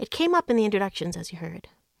 It came up in the introductions, as you heard,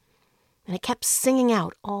 and it kept singing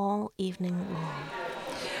out all evening long.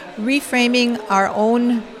 Reframing our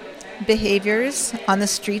own behaviors on the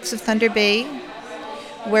streets of Thunder Bay,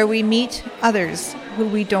 where we meet others who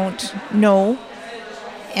we don't know,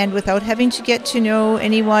 and without having to get to know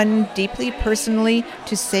anyone deeply personally,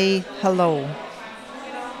 to say hello.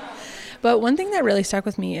 But one thing that really stuck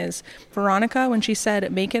with me is Veronica, when she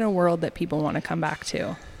said, make it a world that people want to come back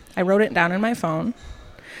to. I wrote it down in my phone,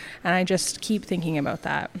 and I just keep thinking about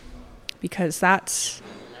that, because that's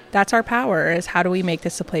our power, is how do we make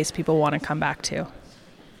this a place people want to come back to?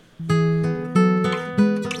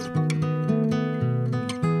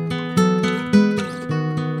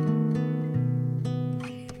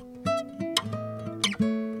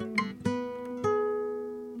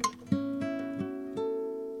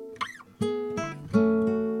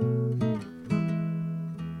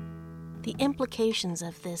 The implications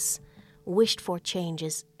of this wished-for change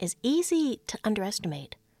is easy to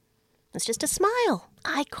underestimate. It's just a smile,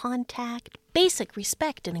 eye contact, basic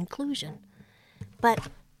respect and inclusion. But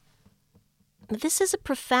this is a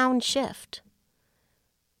profound shift.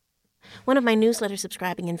 One of my newsletter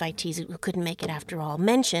subscribing invitees who couldn't make it after all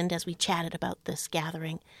mentioned, as we chatted about this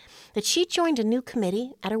gathering, that she joined a new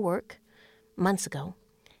committee at her work months ago,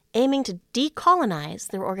 aiming to decolonize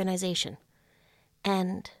their organization.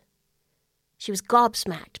 And she was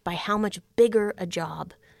gobsmacked by how much bigger a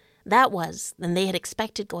job that was than they had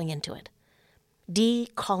expected going into it.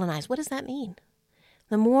 Decolonize, what does that mean?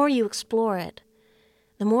 The more you explore it,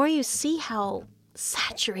 the more you see how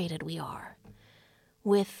saturated we are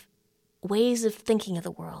with ways of thinking of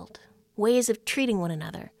the world, ways of treating one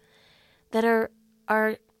another that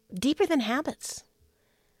are deeper than habits.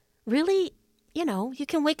 Really, you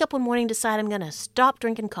can wake up one morning and decide, I'm going to stop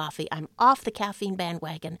drinking coffee. I'm off the caffeine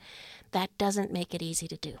bandwagon. That doesn't make it easy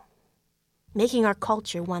to do. Making our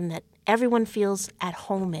culture one that everyone feels at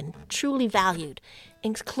home in, truly valued,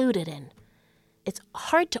 included in. It's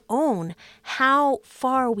hard to own how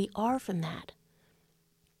far we are from that.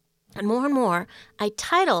 And more, I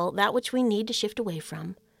title that which we need to shift away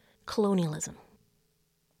from, colonialism.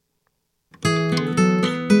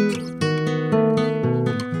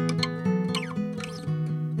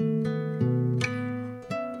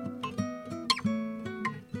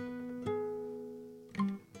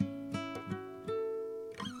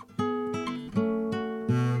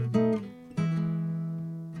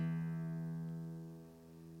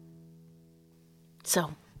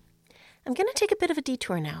 So, I'm going to take a bit of a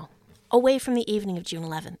detour now, away from the evening of June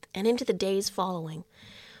 11th and into the days following,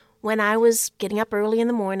 when I was getting up early in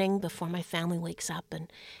the morning before my family wakes up and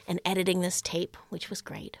editing this tape, which was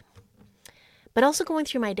great. But also going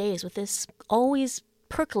through my days with this always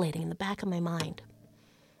percolating in the back of my mind.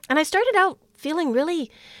 And I started out feeling really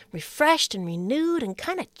refreshed and renewed and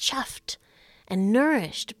kind of chuffed and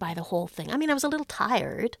nourished by the whole thing. I mean, I was a little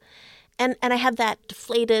tired, and I had that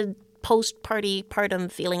deflated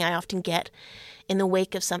post-party-partum feeling I often get in the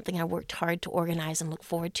wake of something I worked hard to organize and look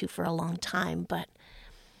forward to for a long time. But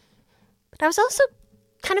I was also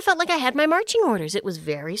kind of felt like I had my marching orders. It was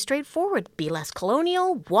very straightforward. Be less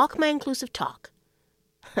colonial, walk my inclusive talk.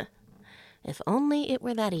 If only it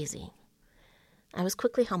were that easy. I was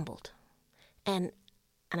quickly humbled. And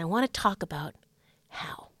I want to talk about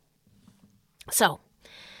how. So,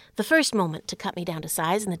 the first moment to cut me down to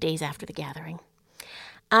size in the days after the gathering.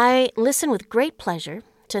 I listened with great pleasure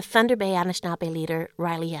to Thunder Bay Anishinaabe leader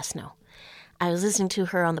Riley Yesno. I was listening to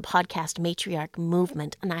her on the podcast Matriarch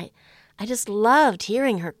Movement, and I just loved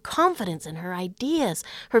hearing her confidence and her ideas,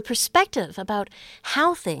 her perspective about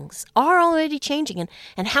how things are already changing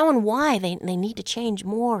and how and why they need to change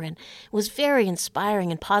more. And it was very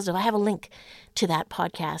inspiring and positive. I have a link to that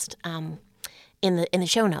podcast in the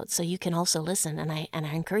show notes, so you can also listen, and I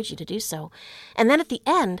encourage you to do so. And then at the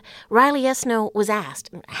end, Riley Yesno was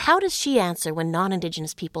asked, how does she answer when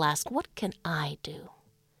non-Indigenous people ask, what can I do?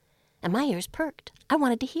 And my ears perked. I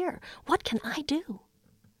wanted to hear, what can I do?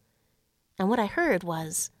 And what I heard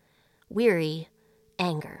was weary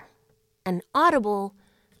anger, an audible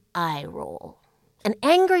eye roll, an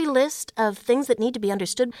angry list of things that need to be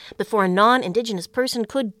understood before a non-Indigenous person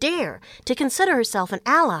could dare to consider herself an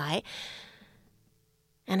ally.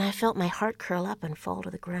 And I felt my heart curl up and fall to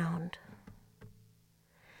the ground.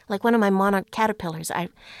 Like one of my monarch caterpillars, I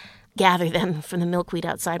gather them from the milkweed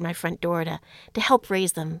outside my front door to help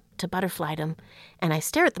raise them, to butterfly them, and I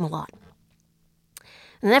stare at them a lot.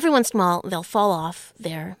 And every once in a while, they'll fall off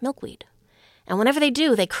their milkweed. And whenever they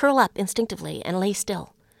do, they curl up instinctively and lay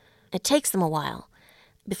still. It takes them a while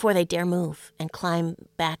before they dare move and climb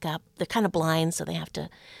back up. They're kind of blind, so they have to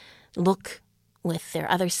look with their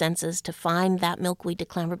other senses to find that milkweed to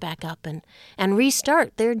clamber back up and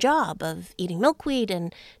restart their job of eating milkweed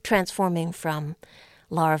and transforming from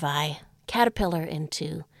larvae caterpillar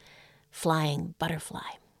into flying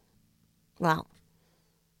butterfly. Well,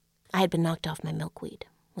 I had been knocked off my milkweed,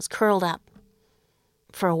 was curled up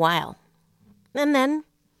for a while. And then,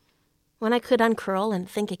 when I could uncurl and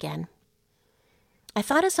think again, I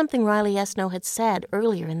thought of something Riley Yesno had said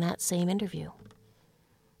earlier in that same interview.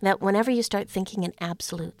 That whenever you start thinking in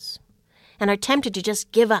absolutes and are tempted to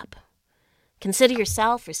just give up, consider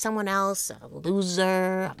yourself or someone else a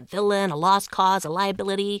loser, a villain, a lost cause, a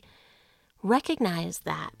liability, recognize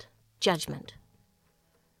that judgment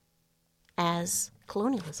as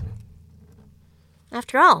colonialism.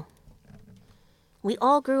 After all, we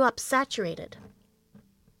all grew up saturated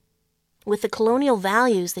with the colonial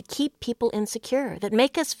values that keep people insecure, that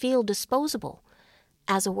make us feel disposable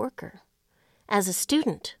as a worker, as a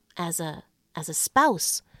student, as a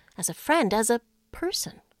spouse, as a friend, as a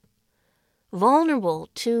person, vulnerable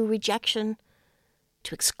to rejection,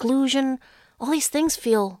 to exclusion. All these things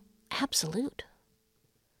feel absolute,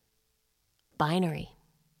 binary.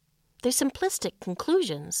 They're simplistic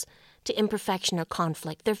conclusions to imperfection or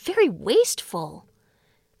conflict. They're very wasteful.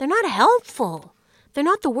 They're not helpful. They're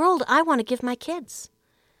not the world I want to give my kids.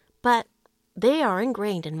 But they are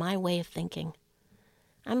ingrained in my way of thinking.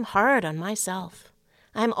 I'm hard on myself.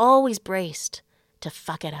 I'm always braced to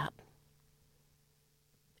fuck it up.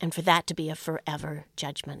 And for that to be a forever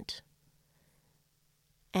judgment.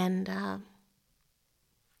 And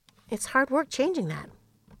it's hard work changing that.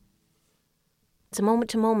 It's a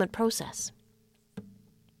moment-to-moment process.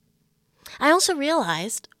 I also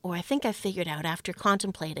realized, or I think I figured out after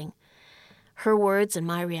contemplating her words and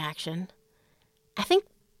my reaction, I think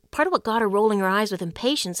part of what got her rolling her eyes with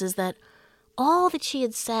impatience is that all that she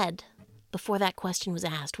had said before that question was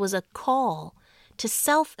asked was a call to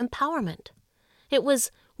self-empowerment. It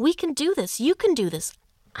was, we can do this, you can do this,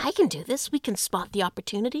 I can do this, we can spot the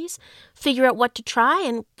opportunities, figure out what to try,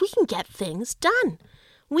 and we can get things done.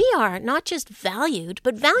 We are not just valued,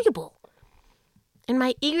 but valuable. In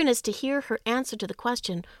my eagerness to hear her answer to the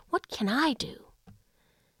question, what can I do?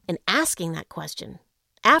 In asking that question,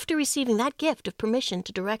 after receiving that gift of permission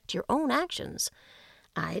to direct your own actions,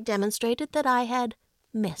 I demonstrated that I had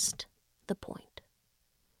missed the point.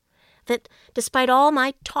 That despite all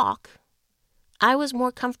my talk, I was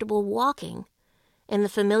more comfortable walking in the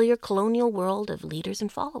familiar colonial world of leaders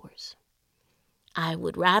and followers. I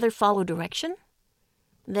would rather follow direction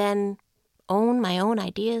than own my own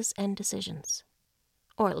ideas and decisions.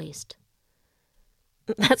 Or at least,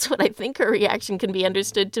 that's what I think her reaction can be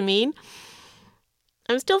understood to mean.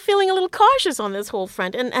 I'm still feeling a little cautious on this whole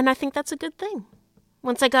front, and I think that's a good thing.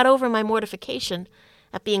 Once I got over my mortification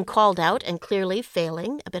at being called out and clearly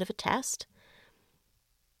failing a bit of a test,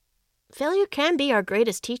 failure can be our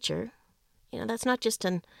greatest teacher. That's not just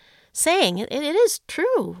an saying. It is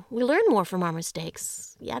true. We learn more from our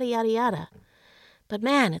mistakes, yada, yada, yada. But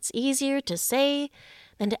man, it's easier to say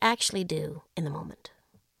than to actually do in the moment.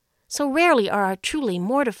 So rarely are our truly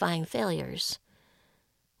mortifying failures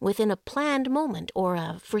within a planned moment or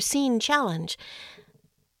a foreseen challenge.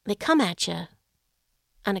 They come at you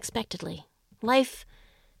unexpectedly. Life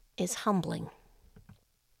is humbling.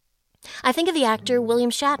 I think of the actor William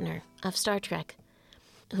Shatner of Star Trek.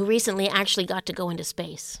 who recently actually got to go into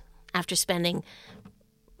space after spending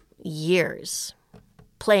years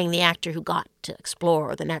playing the actor who got to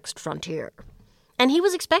explore the next frontier. And he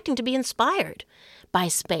was expecting to be inspired by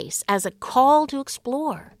space as a call to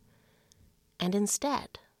explore. And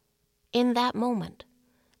instead, in that moment,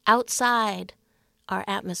 outside our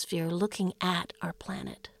atmosphere, looking at our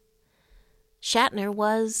planet, Shatner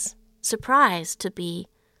was surprised to be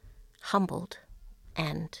humbled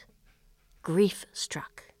and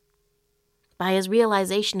grief-struck by his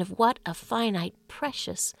realization of what a finite,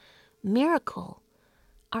 precious miracle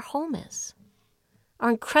our home is. Our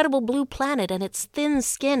incredible blue planet and its thin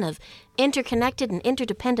skin of interconnected and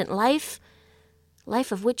interdependent life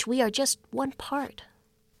of which we are just one part.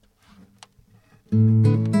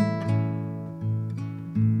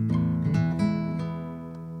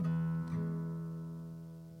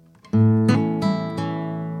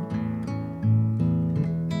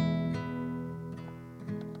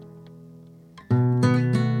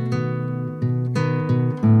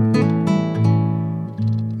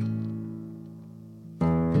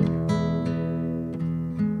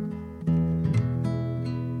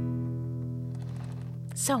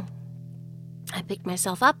 So, I picked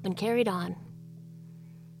myself up and carried on.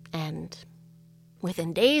 And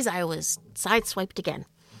within days, I was sideswiped again,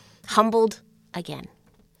 humbled again.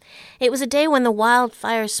 It was a day when the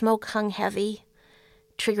wildfire smoke hung heavy,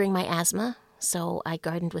 triggering my asthma, so I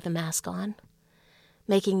gardened with a mask on,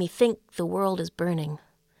 making me think the world is burning,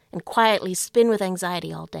 and quietly spin with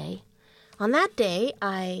anxiety all day. On that day,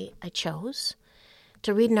 I chose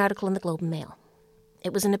to read an article in the Globe and Mail.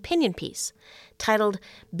 It was an opinion piece titled,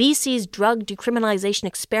 "BC's Drug Decriminalization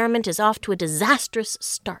Experiment is Off to a Disastrous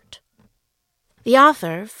Start." The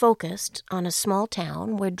author focused on a small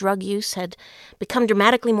town where drug use had become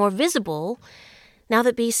dramatically more visible now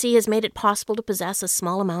that BC has made it possible to possess a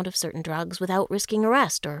small amount of certain drugs without risking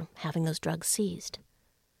arrest or having those drugs seized.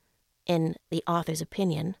 In the author's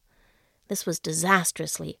opinion, this was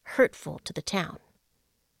disastrously hurtful to the town.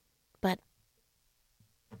 But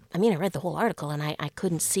I read the whole article and I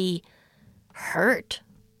couldn't see hurt,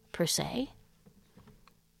 per se.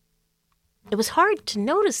 It was hard to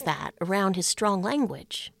notice that around his strong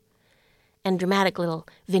language and dramatic little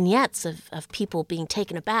vignettes of people being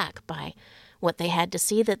taken aback by what they had to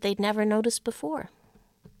see that they'd never noticed before.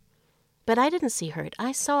 But I didn't see hurt.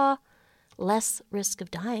 I saw less risk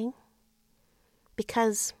of dying.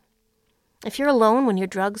 Because if you're alone when your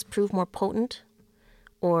drugs prove more potent,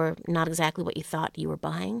 or not exactly what you thought you were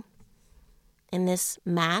buying, in this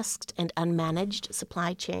masked and unmanaged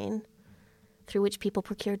supply chain through which people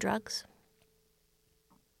procure drugs.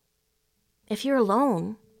 If you're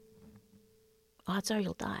alone, odds are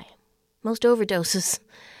you'll die. Most overdoses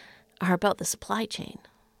are about the supply chain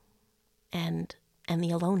and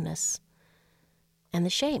the aloneness and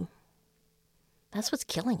the shame. That's what's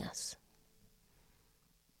killing us.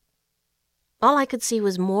 All I could see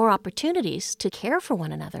was more opportunities to care for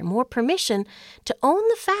one another, more permission to own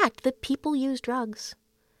the fact that people use drugs,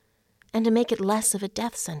 and to make it less of a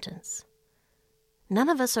death sentence. None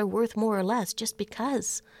of us are worth more or less just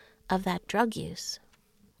because of that drug use.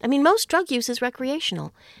 Most drug use is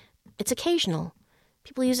recreational. It's occasional.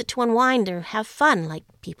 People use it to unwind or have fun, like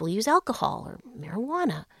people use alcohol or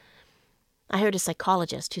marijuana. I heard a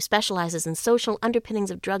psychologist who specializes in social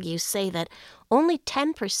underpinnings of drug use say that only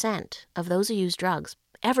 10% of those who use drugs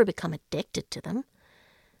ever become addicted to them.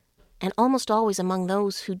 And almost always among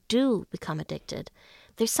those who do become addicted,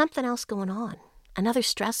 there's something else going on, another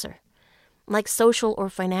stressor, like social or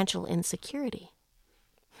financial insecurity.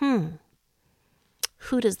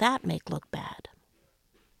 Who does that make look bad?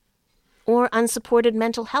 Or unsupported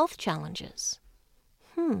mental health challenges.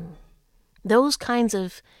 Those kinds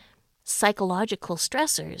of psychological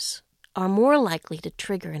stressors are more likely to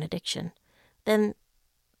trigger an addiction than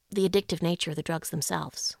the addictive nature of the drugs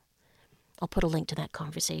themselves. I'll put a link to that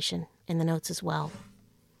conversation in the notes as well.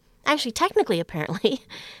 Actually, technically, apparently,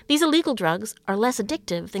 these illegal drugs are less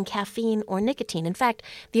addictive than caffeine or nicotine. In fact,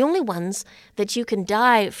 the only ones that you can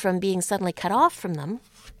die from being suddenly cut off from them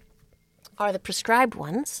are the prescribed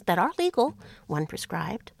ones that are legal, one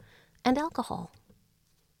prescribed, and alcohol.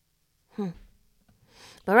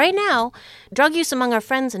 But right now, drug use among our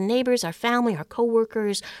friends and neighbors, our family, our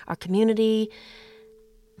coworkers, our community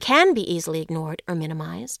can be easily ignored or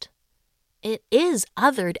minimized. It is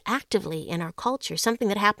othered actively in our culture, something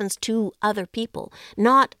that happens to other people,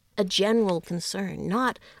 not a general concern,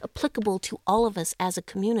 not applicable to all of us as a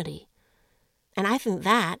community. And I think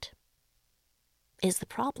that is the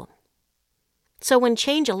problem. So when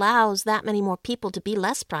change allows that many more people to be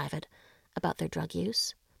less private about their drug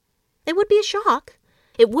use, it would be a shock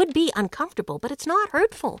It would be uncomfortable, but it's not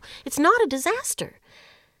hurtful. It's not a disaster.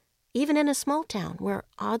 Even in a small town where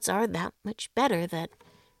odds are that much better that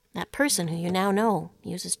that person who you now know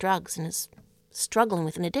uses drugs and is struggling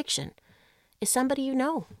with an addiction is somebody you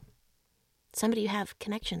know, somebody you have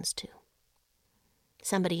connections to,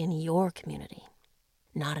 somebody in your community,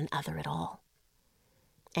 not an other at all.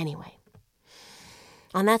 Anyway,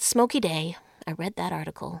 on that smoky day, I read that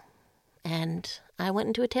article, and I went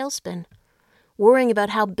into a tailspin, worrying about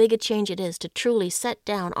how big a change it is to truly set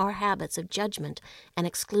down our habits of judgment and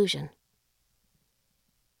exclusion.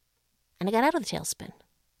 And I got out of the tailspin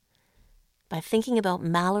by thinking about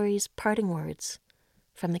Mallory's parting words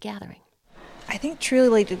from the gathering. I think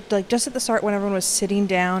truly, like just at the start when everyone was sitting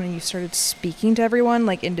down and you started speaking to everyone,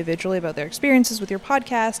 like individually about their experiences with your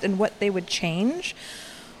podcast and what they would change,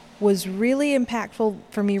 was really impactful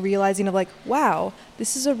for me, realizing of like, wow,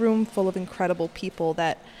 this is a room full of incredible people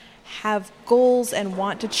that have goals and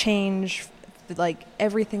want to change like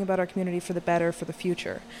everything about our community for the better, for the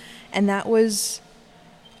future. And that was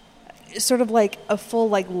sort of like a full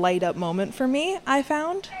like light up moment for me, I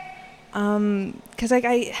found. Because like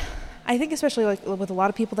I think especially like with a lot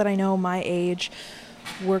of people that I know my age,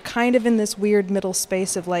 we're kind of in this weird middle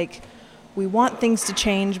space of like, we want things to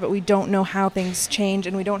change, but we don't know how things change,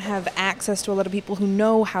 and we don't have access to a lot of people who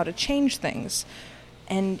know how to change things.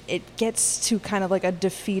 And it gets to kind of like a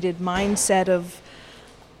defeated mindset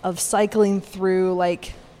of cycling through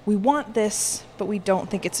like, we want this, but we don't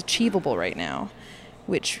think it's achievable right now,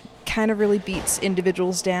 which kind of really beats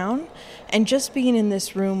individuals down. And just being in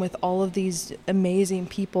this room with all of these amazing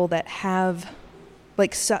people that have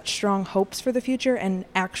like such strong hopes for the future and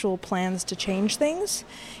actual plans to change things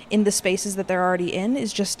in the spaces that they're already in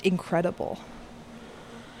is just incredible.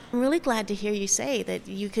 I'm really glad to hear you say that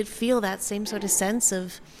you could feel that same sort of sense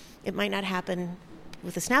of it might not happen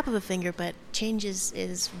with a snap of a finger, but change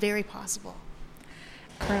is very possible.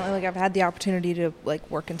 Currently, like I've had the opportunity to like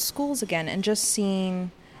work in schools again, and just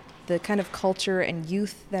seeing the kind of culture and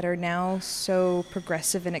youth that are now so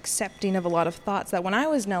progressive and accepting of a lot of thoughts that when I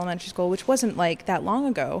was in elementary school, which wasn't like that long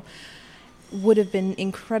ago, would have been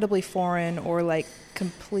incredibly foreign or like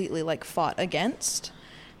completely like fought against.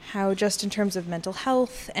 How just in terms of mental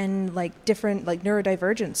health and like different like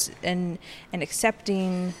neurodivergence and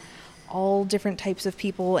accepting all different types of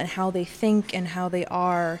people and how they think and how they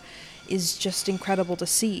are is just incredible to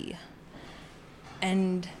see.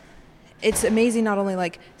 And it's amazing not only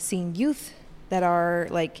like seeing youth that are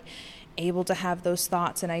like able to have those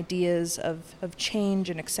thoughts and ideas of change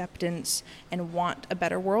and acceptance and want a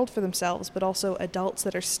better world for themselves, but also adults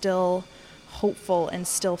that are still hopeful and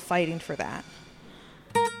still fighting for that.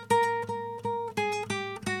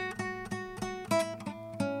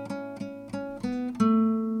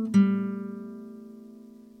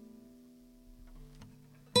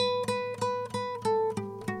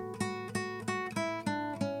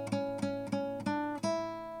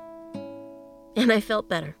 And I felt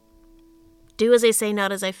better. Do as I say,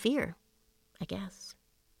 not as I fear, I guess.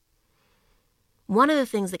 One of the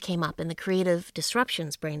things that came up in the Creative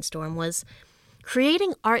Disruptions brainstorm was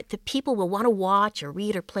creating art that people will want to watch or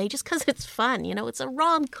read or play just because it's fun. You know, it's a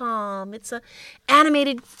rom-com, it's an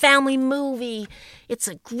animated family movie, it's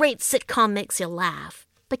a great sitcom, makes you laugh,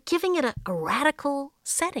 but giving it a radical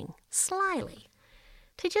setting, slyly,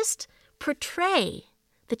 to just portray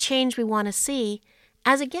the change we want to see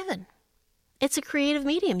as a given. It's a creative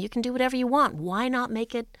medium. You can do whatever you want. Why not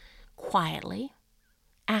make it quietly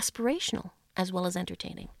aspirational as well as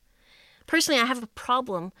entertaining? Personally, I have a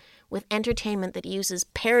problem with entertainment that uses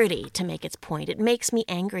parody to make its point. It makes me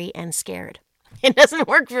angry and scared. It doesn't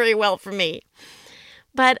work very well for me.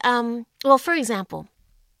 But, well, for example,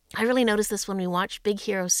 I really noticed this when we watched Big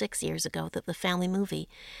Hero 6 years ago, the family movie,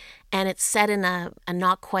 and it's set in a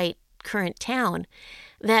not quite current town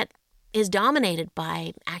that is dominated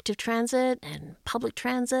by active transit and public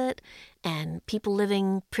transit and people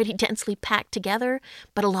living pretty densely packed together,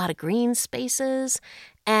 but a lot of green spaces.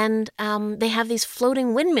 And they have these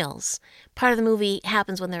floating windmills. Part of the movie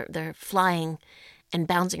happens when they're flying and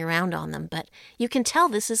bouncing around on them. But you can tell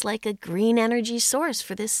this is like a green energy source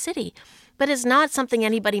for this city. But it's not something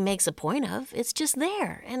anybody makes a point of. It's just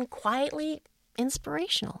there and quietly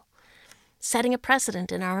inspirational, setting a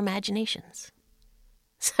precedent in our imaginations.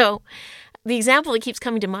 So the example that keeps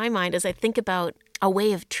coming to my mind as I think about a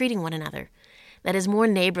way of treating one another that is more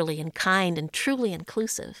neighborly and kind and truly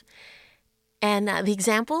inclusive. And the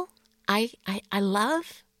example I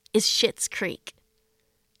love is Schitt's Creek.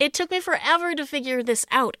 It took me forever to figure this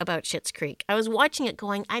out about Schitt's Creek. I was watching it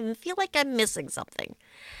going, I feel like I'm missing something.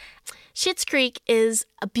 Schitt's Creek is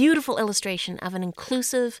a beautiful illustration of an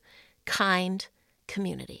inclusive, kind,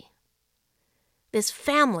 community. This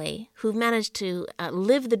family who've managed to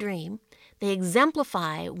live the dream. They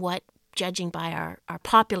exemplify what, judging by our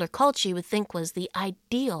popular culture, you would think was the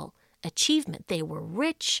ideal achievement. They were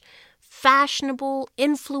rich, fashionable,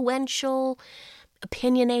 influential,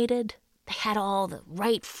 opinionated. They had all the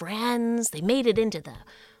right friends. They made it into the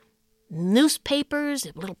newspapers,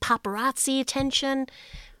 a little paparazzi attention.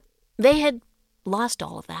 They had lost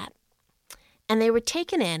all of that. And they were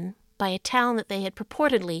taken in by a town that they had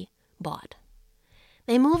purportedly bought.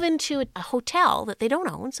 They move into a hotel that they don't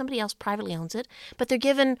own. Somebody else privately owns it. But they're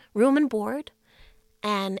given room and board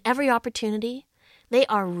and every opportunity. They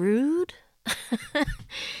are rude.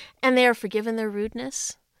 And they are forgiven their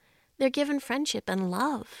rudeness. They're given friendship and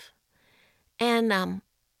love. And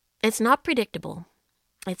it's not predictable.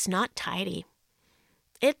 It's not tidy.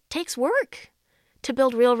 It takes work to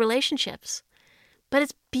build real relationships. But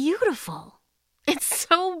it's beautiful. It's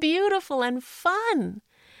so beautiful and fun.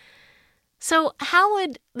 So how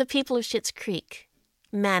would the people of Schitt's Creek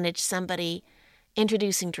manage somebody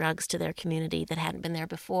introducing drugs to their community that hadn't been there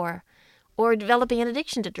before, or developing an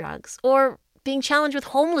addiction to drugs, or being challenged with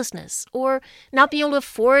homelessness, or not being able to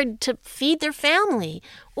afford to feed their family,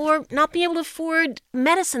 or not being able to afford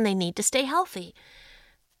medicine they need to stay healthy?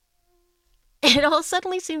 It all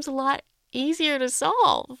suddenly seems a lot easier to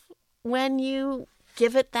solve when you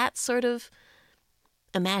give it that sort of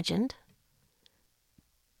imagined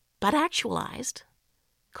but actualized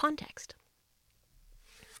context.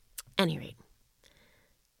 At any rate,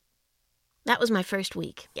 that was my first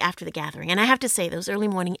week after the gathering. And I have to say, those early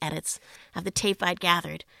morning edits of the tape I'd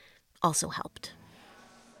gathered also helped.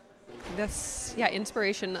 This,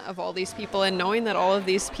 inspiration of all these people, and knowing that all of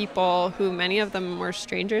these people, who many of them were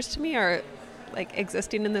strangers to me, are like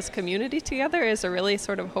existing in this community together, is a really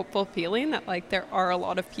sort of hopeful feeling that like there are a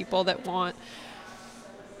lot of people that want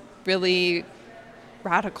really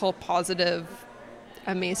radical, positive,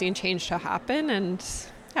 amazing change to happen. And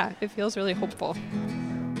it feels really hopeful.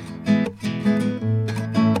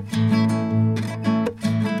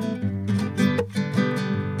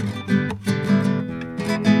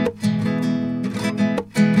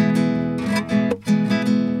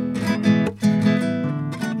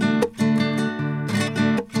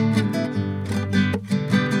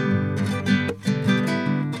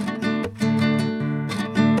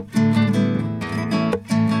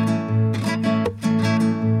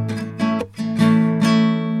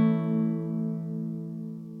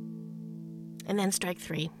 And then strike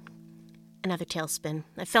three. Another tailspin.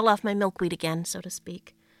 I fell off my milkweed again, so to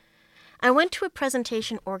speak. I went to a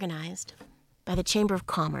presentation organized by the Chamber of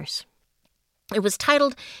Commerce. It was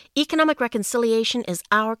titled, Economic Reconciliation is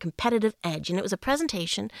Our Competitive Edge, and it was a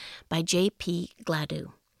presentation by J.P.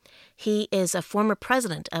 Gladue. He is a former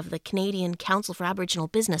president of the Canadian Council for Aboriginal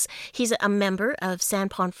Business. He's a member of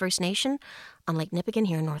Sandpond First Nation on Lake Nipigon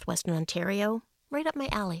here in northwestern Ontario. Right up my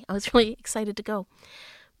alley. I was really excited to go.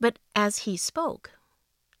 But as he spoke,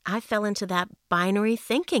 I fell into that binary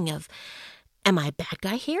thinking of, am I a bad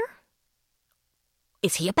guy here?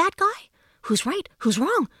 Is he a bad guy? Who's right? Who's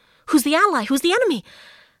wrong? Who's the ally? Who's the enemy?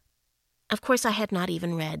 Of course, I had not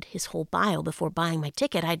even read his whole bio before buying my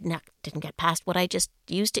ticket. I didn't get past what I just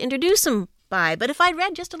used to introduce him by. But if I'd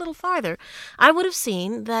read just a little farther, I would have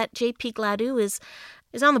seen that J.P. Gladue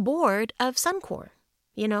is on the board of Suncor,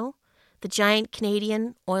 the giant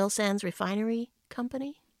Canadian oil sands refinery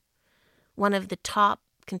company. One of the top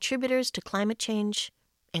contributors to climate change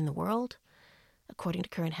in the world, according to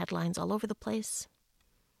current headlines all over the place.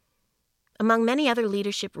 Among many other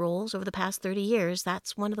leadership roles over the past 30 years,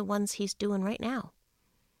 that's one of the ones he's doing right now.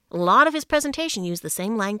 A lot of his presentation used the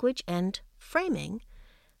same language and framing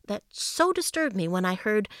that so disturbed me when I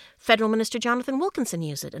heard Federal Minister Jonathan Wilkinson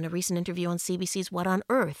use it in a recent interview on CBC's What on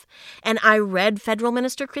Earth. And I read Federal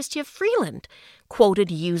Minister Chrystia Freeland quoted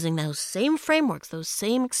using those same frameworks, those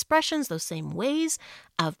same expressions, those same ways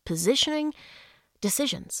of positioning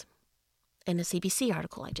decisions in a CBC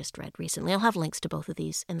article I just read recently. I'll have links to both of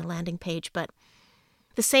these in the landing page, but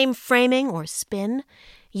the same framing or spin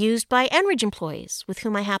used by Enbridge employees with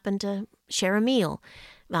whom I happened to share a meal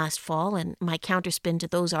last fall, and my counterspin to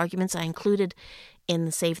those arguments I included in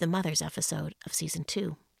the Save the Mothers episode of Season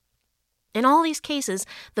 2. In all these cases,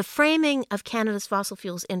 the framing of Canada's fossil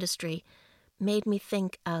fuels industry made me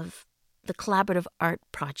think of the collaborative art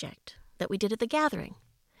project that we did at the gathering,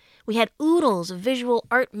 We had oodles of visual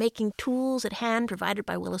art-making tools at hand provided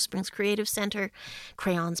by Willow Springs Creative Center,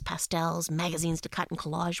 crayons, pastels, magazines to cut and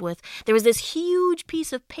collage with. There was this huge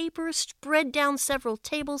piece of paper spread down several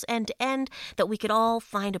tables end to end that we could all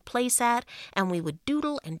find a place at, and we would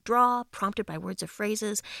doodle and draw, prompted by words or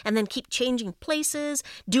phrases, and then keep changing places,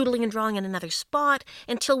 doodling and drawing in another spot,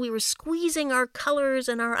 until we were squeezing our colors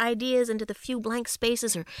and our ideas into the few blank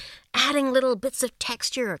spaces, or adding little bits of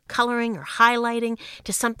texture or coloring or highlighting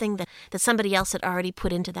to something that somebody else had already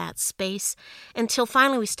put into that space, until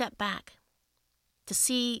finally we stepped back to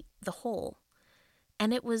see the whole.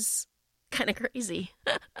 And it was kind of crazy,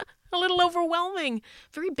 a little overwhelming,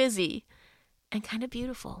 very busy, and kind of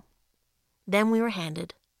beautiful. Then we were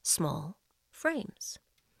handed small frames.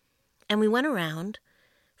 And we went around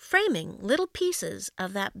framing little pieces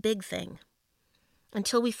of that big thing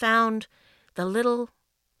until we found the little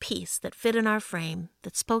piece that fit in our frame,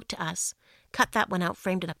 that spoke to us, cut that one out,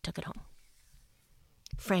 framed it up, took it home.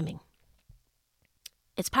 Framing.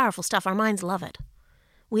 It's powerful stuff. Our minds love it.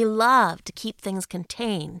 We love to keep things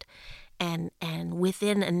contained and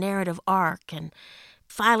within a narrative arc and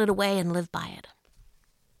file it away and live by it.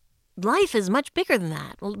 Life is much bigger than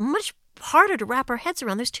that, much harder to wrap our heads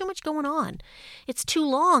around. There's too much going on. It's too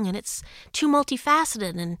long and it's too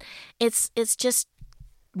multifaceted, and it's just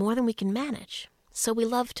more than we can manage. So we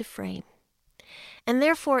love to frame. And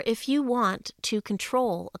therefore, if you want to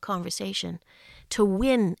control a conversation, to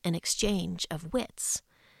win an exchange of wits,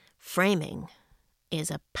 framing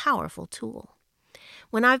is a powerful tool.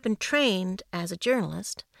 When I've been trained as a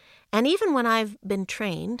journalist, and even when I've been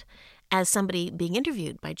trained as somebody being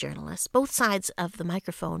interviewed by journalists, both sides of the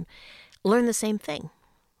microphone learn the same thing.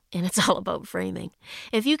 And it's all about framing.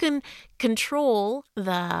 If you can control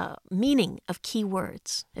the meaning of key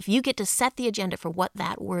words, if you get to set the agenda for what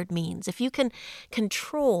that word means, if you can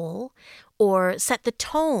control or set the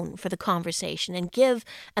tone for the conversation and give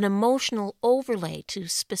an emotional overlay to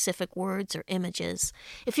specific words or images,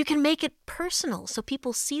 if you can make it personal so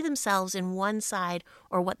people see themselves in one side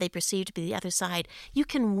or what they perceive to be the other side, you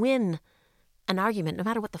can win an argument, no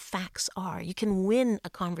matter what the facts are. You can win a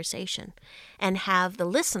conversation and have the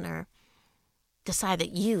listener decide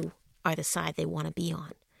that you are the side they want to be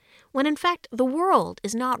on. When in fact, the world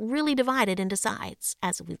is not really divided into sides,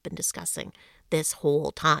 as we've been discussing this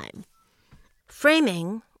whole time.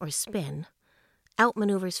 Framing, or spin,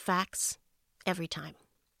 outmaneuvers facts every time.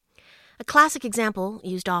 A classic example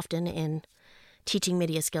used often in teaching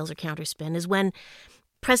media skills or counterspin is when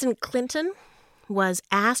President Clinton was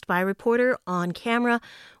asked by a reporter on camera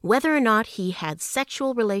whether or not he had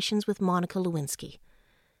sexual relations with Monica Lewinsky.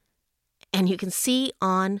 And you can see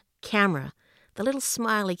on camera the little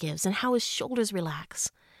smile he gives and how his shoulders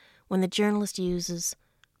relax when the journalist uses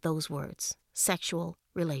those words, sexual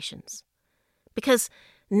relations. Because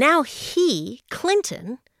now he,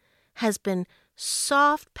 Clinton, has been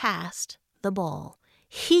soft passed the ball.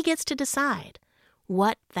 He gets to decide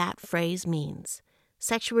what that phrase means.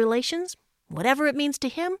 Sexual relations? Whatever it means to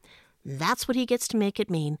him, that's what he gets to make it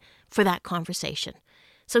mean for that conversation.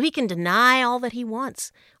 So he can deny all that he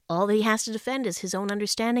wants. All that he has to defend is his own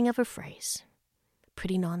understanding of a phrase.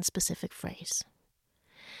 Pretty non-specific phrase.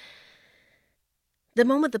 The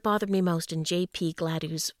moment that bothered me most in J.P.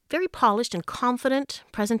 Gladew's very polished and confident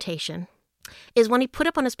presentation is when he put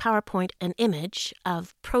up on his PowerPoint an image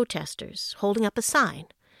of protesters holding up a sign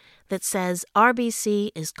that says,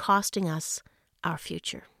 "RBC is costing us our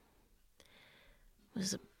future." It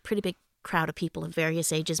was a pretty big crowd of people of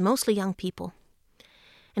various ages, mostly young people.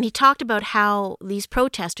 And he talked about how these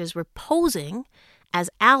protesters were posing as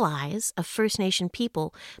allies of First Nation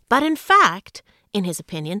people, but in fact, in his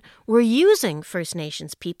opinion, were using First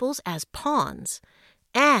Nations peoples as pawns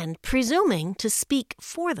and presuming to speak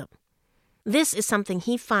for them. This is something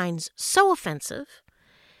he finds so offensive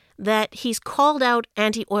that he's called out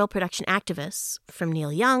anti-oil production activists, from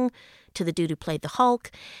Neil Young to the dude who played the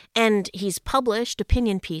Hulk, and he's published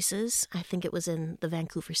opinion pieces, I think it was in the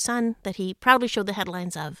Vancouver Sun, that he proudly showed the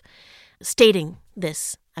headlines of, stating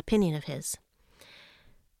this opinion of his.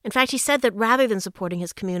 In fact, he said that rather than supporting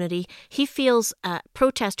his community, he feels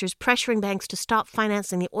protesters pressuring banks to stop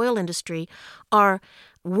financing the oil industry are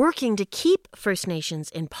working to keep First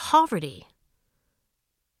Nations in poverty.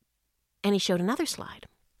 And he showed another slide,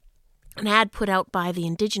 an ad put out by the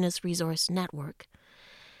Indigenous Resource Network,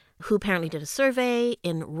 who apparently did a survey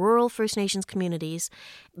in rural First Nations communities.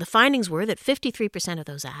 The findings were that 53% of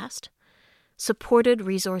those asked supported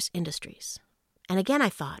resource industries. And again, I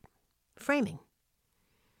thought, framing.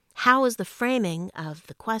 How is the framing of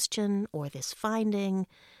the question or this finding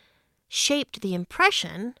shaped the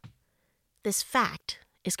impression this fact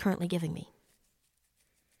is currently giving me?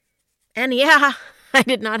 And yeah, I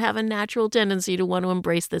did not have a natural tendency to want to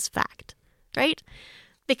embrace this fact, right?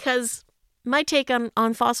 Because my take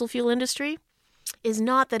on fossil fuel industry is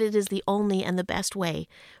not that it is the only and the best way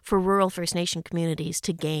for rural First Nation communities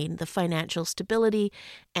to gain the financial stability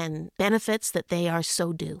and benefits that they are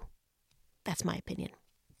so due. That's my opinion.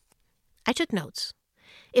 I took notes.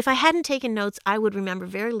 If I hadn't taken notes, I would remember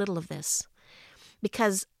very little of this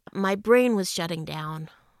because my brain was shutting down.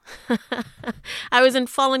 I was in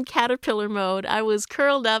fallen caterpillar mode. I was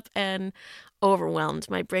curled up and overwhelmed.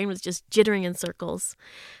 My brain was just jittering in circles,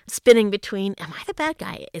 spinning between, am I the bad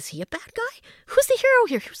guy? Is he a bad guy? Who's the hero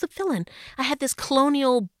here? Who's the villain? I had this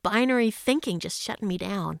colonial binary thinking just shutting me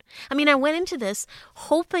down. I mean, I went into this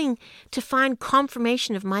hoping to find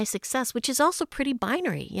confirmation of my success, which is also pretty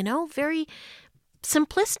binary, you know, very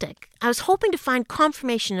simplistic. I was hoping to find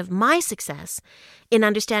confirmation of my success in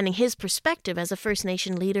understanding his perspective as a First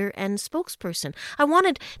Nation leader and spokesperson. I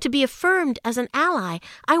wanted to be affirmed as an ally.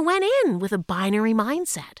 I went in with a binary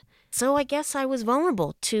mindset. So I guess I was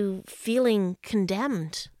vulnerable to feeling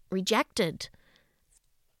condemned, rejected,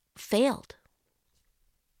 failed.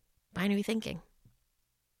 Binary thinking.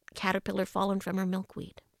 Caterpillar fallen from her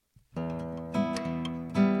milkweed.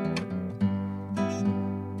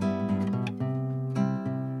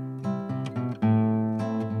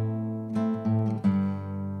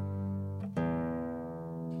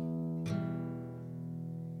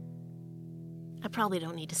 Probably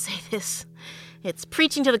don't need to say this. It's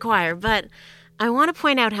preaching to the choir, but I want to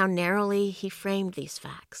point out how narrowly he framed these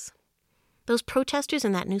facts. Those protesters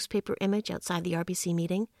in that newspaper image outside the RBC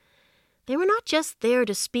meeting, they were not just there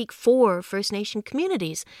to speak for First Nation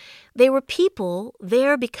communities. They were people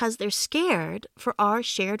there because they're scared for our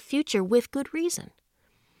shared future with good reason.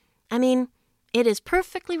 I mean, it is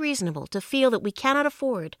perfectly reasonable to feel that we cannot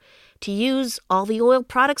afford to use all the oil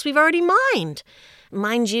products we've already mined.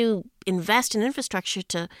 Mind you, invest in infrastructure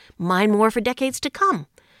to mine more for decades to come.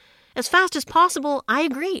 As fast as possible, I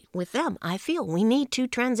agree with them. I feel we need to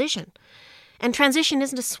transition. And transition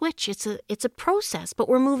isn't a switch, it's a process, but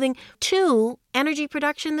we're moving to energy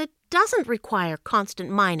production that doesn't require constant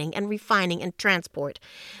mining and refining and transport,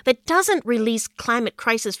 that doesn't release climate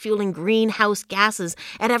crisis fueling greenhouse gases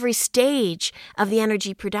at every stage of the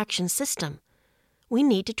energy production system. We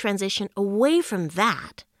need to transition away from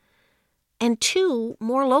that and to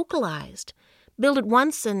more localized. Build it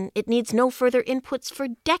once and it needs no further inputs for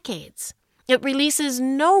decades. It releases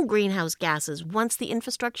no greenhouse gases once the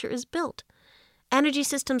infrastructure is built. Energy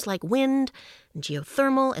systems like wind,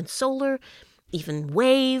 geothermal, and solar, even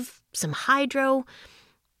wave, some hydro.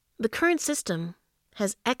 The current system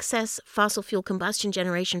has excess fossil fuel combustion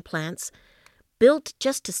generation plants built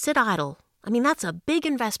just to sit idle. I mean, that's a big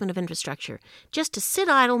investment of infrastructure, just to sit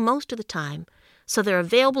idle most of the time, so they're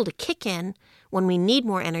available to kick in when we need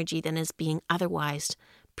more energy than is being otherwise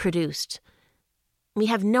produced. We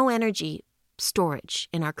have no energy storage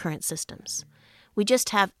in our current systems. We just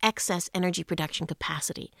have excess energy production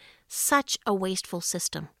capacity. Such a wasteful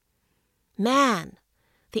system. Man,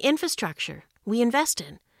 the infrastructure we invest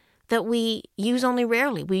in, that we use only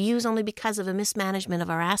rarely, we use only because of a mismanagement of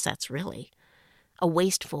our assets, really. A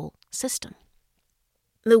wasteful system.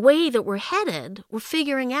 The way that we're headed, we're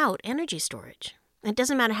figuring out energy storage. It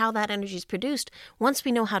doesn't matter how that energy is produced. Once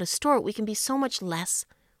we know how to store it, we can be so much less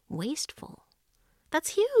wasteful.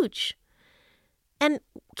 That's huge. And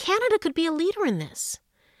Canada could be a leader in this.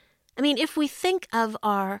 I mean, if we think of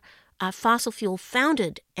our fossil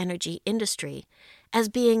fuel-founded energy industry as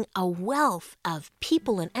being a wealth of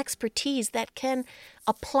people and expertise that can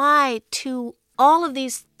apply to all of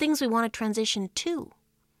these things we want to transition to,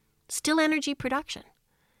 still energy production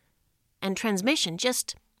and transmission,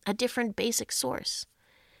 just a different basic source.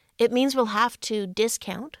 It means we'll have to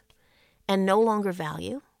discount and no longer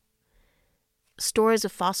value stores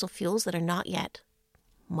of fossil fuels that are not yet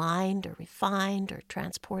mined or refined or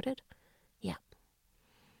transported. Yeah.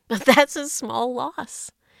 But that's a small loss,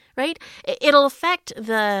 right? It'll affect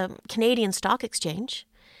the Canadian Stock Exchange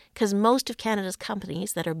because most of Canada's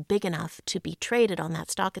companies that are big enough to be traded on that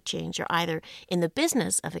stock exchange are either in the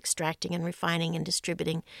business of extracting and refining and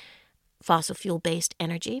distributing fossil fuel-based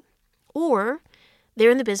energy, or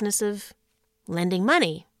they're in the business of lending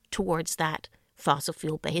money towards that fossil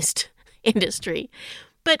fuel-based industry.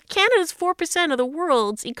 But Canada's 4% of the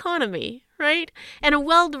world's economy, right? And a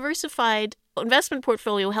well-diversified investment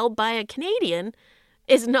portfolio held by a Canadian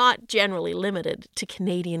is not generally limited to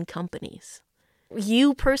Canadian companies.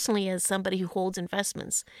 You personally, as somebody who holds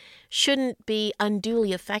investments, shouldn't be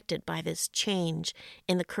unduly affected by this change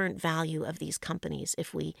in the current value of these companies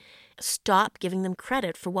if we stop giving them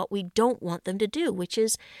credit for what we don't want them to do, which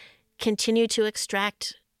is continue to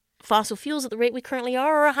extract fossil fuels at the rate we currently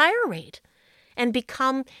are or a higher rate and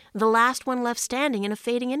become the last one left standing in a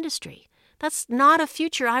fading industry. That's not a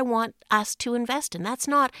future I want us to invest in. That's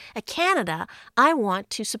not a Canada I want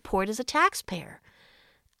to support as a taxpayer.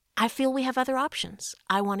 I feel we have other options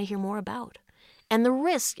I want to hear more about. And the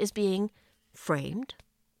risk is being framed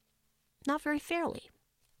not very fairly,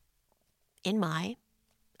 in my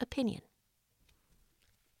opinion.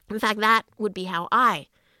 In fact, that would be how I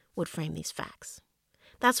would frame these facts.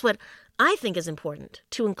 That's what I think is important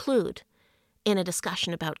to include in a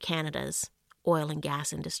discussion about Canada's oil and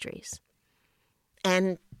gas industries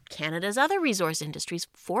and Canada's other resource industries,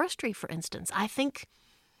 forestry, for instance. I think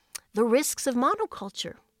the risks of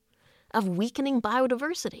monoculture, of weakening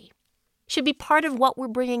biodiversity, should be part of what we're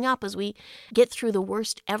bringing up as we get through the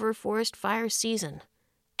worst ever forest fire season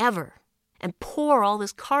ever and pour all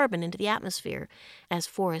this carbon into the atmosphere as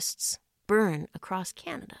forests burn across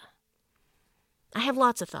Canada. I have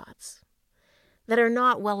lots of thoughts that are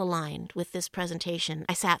not well aligned with this presentation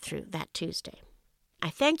I sat through that Tuesday. I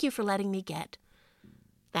thank you for letting me get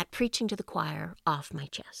that preaching to the choir off my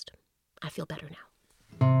chest. I feel better now.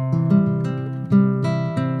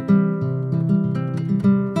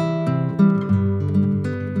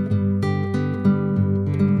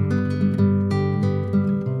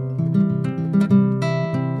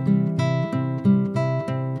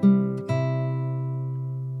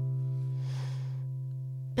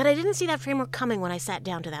 But I didn't see that framework coming when I sat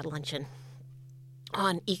down to that luncheon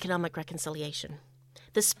on economic reconciliation.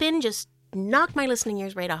 The spin just knocked my listening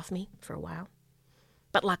ears right off me for a while.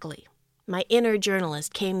 But luckily, my inner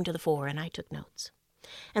journalist came to the fore and I took notes.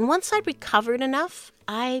 And once I'd recovered enough,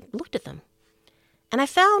 I looked at them. And I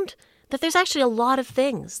found that there's actually a lot of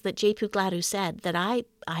things that J.P. Gladue said that I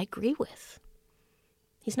agree with.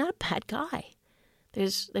 He's not a bad guy.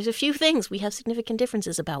 There's a few things we have significant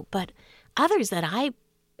differences about, but others that I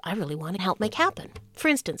really want to help make happen. For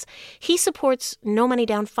instance, he supports no money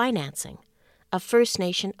down financing of First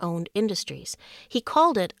Nation-owned industries. He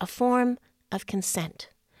called it a form of consent.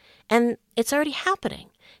 And it's already happening.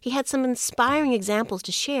 He had some inspiring examples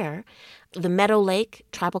to share. The Meadow Lake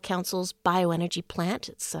Tribal Council's bioenergy plant.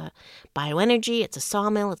 It's bioenergy, it's a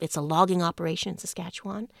sawmill, it's a logging operation in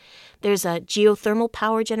Saskatchewan. There's a geothermal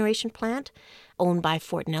power generation plant owned by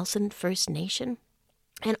Fort Nelson First Nation.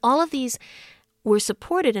 And all of these were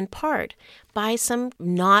supported in part by some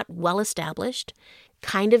not well-established,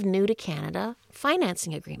 kind of new to Canada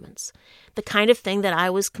financing agreements. The kind of thing that I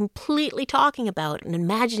was completely talking about and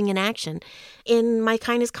imagining in action in my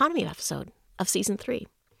Kindness Economy episode of Season 3.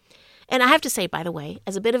 And I have to say, by the way,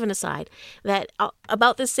 as a bit of an aside, that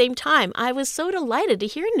about this same time, I was so delighted to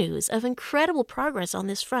hear news of incredible progress on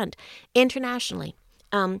this front internationally.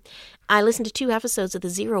 I listened to 2 episodes of the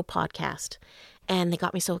Zero podcast, and they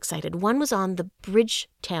got me so excited. One was on the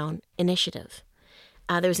Bridgetown Initiative.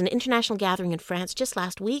 There was an international gathering in France just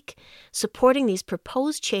last week supporting these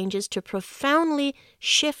proposed changes to profoundly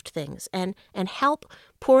shift things and help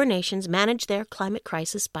poor nations manage their climate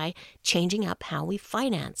crisis by changing up how we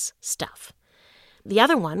finance stuff. The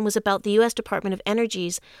other one was about the U.S. Department of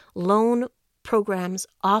Energy's Loan Programs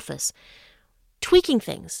Office, tweaking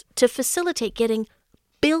things to facilitate getting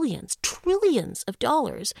billions, trillions of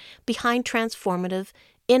dollars behind transformative,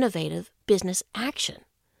 innovative business action.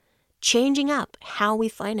 Changing up how we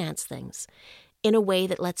finance things in a way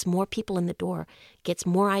that lets more people in the door, gets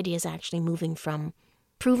more ideas actually moving from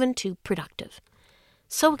proven to productive.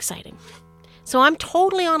 So exciting. So I'm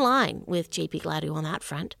totally online with J.P. Gladue on that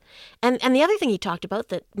front. And the other thing he talked about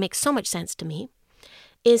that makes so much sense to me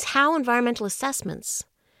is how environmental assessments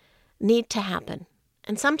need to happen,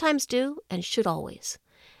 and sometimes do and should always.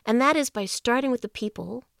 And that is by starting with the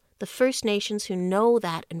people, the First Nations who know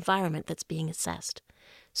that environment that's being assessed.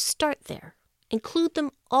 Start there. Include them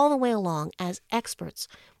all the way along as experts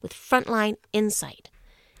with frontline insight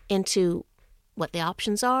into what the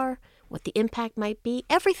options are, what the impact might be,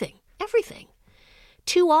 everything.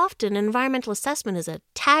 Too often, an environmental assessment is a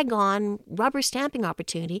tag-on, rubber stamping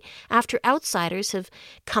opportunity after outsiders have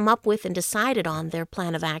come up with and decided on their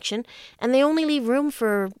plan of action, and they only leave room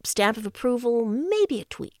for stamp of approval, maybe a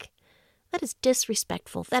tweak. That is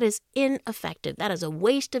disrespectful. That is ineffective. That is a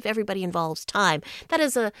waste of everybody involved's time. That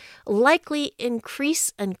is a likely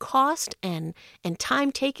increase in cost and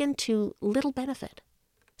time taken to little benefit.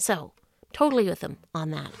 So, totally with him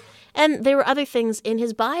on that. And there were other things in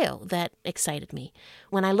his bio that excited me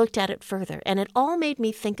when I looked at it further, and it all made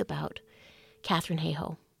me think about Katharine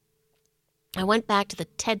Hayhoe. I went back to the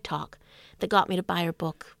TED Talk that got me to buy her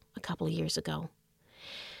book a couple of years ago.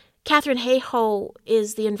 Katharine Hayhoe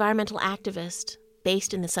is the environmental activist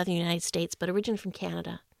based in the southern United States, but originally from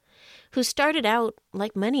Canada, who started out,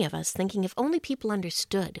 like many of us, thinking if only people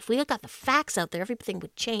understood, if we got the facts out there, everything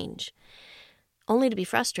would change, only to be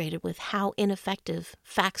frustrated with how ineffective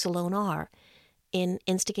facts alone are in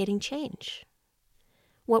instigating change.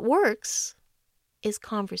 What works is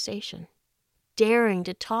conversation, daring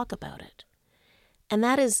to talk about it. And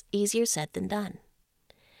that is easier said than done.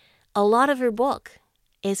 A lot of her book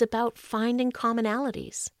is about finding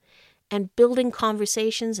commonalities and building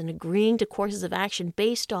conversations and agreeing to courses of action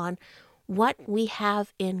based on what we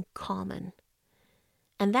have in common.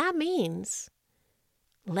 And that means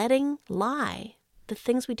letting lie the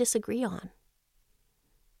things we disagree on,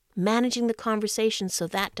 managing the conversation so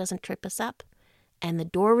that doesn't trip us up, and the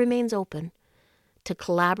door remains open to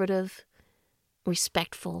collaborative,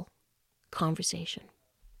 respectful conversation.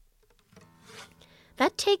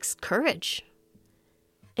 That takes courage.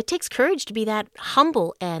 It takes courage to be that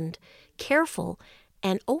humble and careful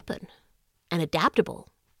and open and adaptable.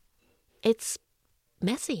 It's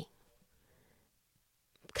messy.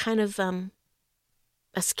 Kind of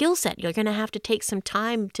a skill set you're going to have to take some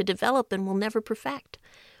time to develop and will never perfect.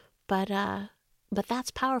 But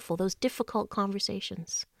that's powerful, those difficult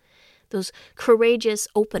conversations, those courageous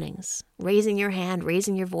openings, raising your hand,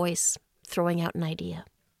 raising your voice, throwing out an idea.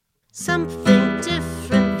 Something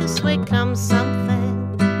different, this way comes something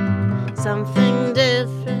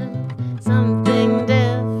different, something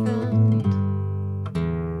different.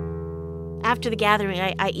 After the gathering,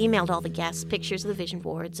 I emailed all the guests pictures of the vision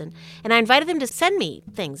boards, and I invited them to send me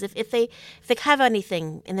things if they have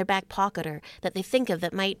anything in their back pocket or that they think of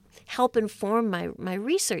that might help inform my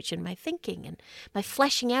research and my thinking and my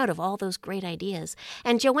fleshing out of all those great ideas.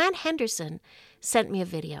 And Joanne Henderson sent me a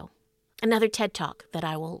video. Another TED Talk that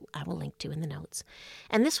I will link to in the notes.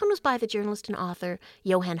 And this one was by the journalist and author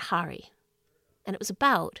Johann Hari. And it was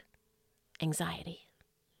about anxiety.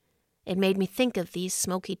 It made me think of these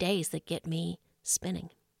smoky days that get me spinning.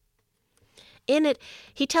 In it,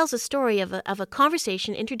 he tells a story of a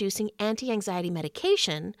conversation introducing anti-anxiety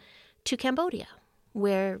medication to Cambodia,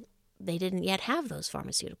 where they didn't yet have those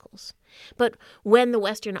pharmaceuticals. But when the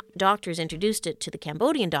Western doctors introduced it to the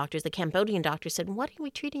Cambodian doctors said, "What are we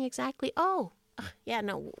treating exactly?" "Oh, yeah,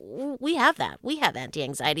 no, we have that. We have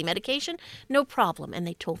anti-anxiety medication. No problem." And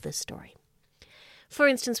they told this story. For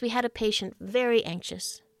instance, we had a patient very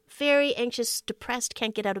anxious, depressed,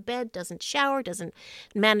 can't get out of bed, doesn't shower, doesn't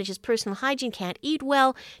manage his personal hygiene, can't eat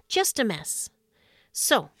well, just a mess.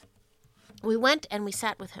 So we went and we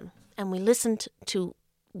sat with him and we listened to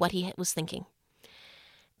what he was thinking.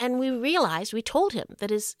 And we told him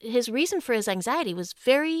that his reason for his anxiety was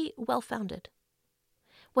very well-founded.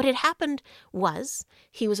 What had happened was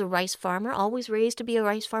he was a rice farmer, always raised to be a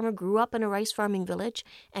rice farmer, grew up in a rice farming village,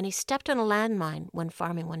 and he stepped on a landmine when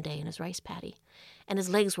farming one day in his rice paddy, and his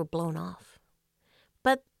legs were blown off.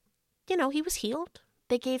 But, he was healed.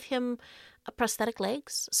 They gave him prosthetic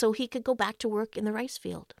legs so he could go back to work in the rice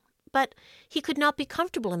field. But he could not be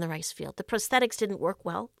comfortable in the rice field. The prosthetics didn't work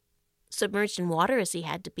well, submerged in water as he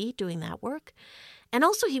had to be doing that work. And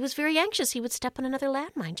also he was very anxious. He would step on another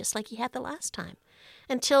landmine just like he had the last time,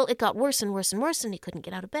 until it got worse and worse and worse, and he couldn't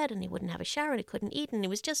get out of bed, and he wouldn't have a shower, and he couldn't eat, and he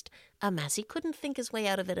was just a mess. He couldn't think his way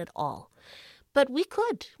out of it at all. But we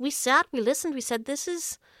could. We sat, we listened, we said, this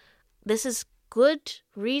is good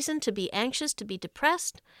reason to be anxious, to be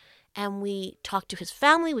depressed. And we talked to his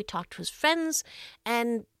family, we talked to his friends,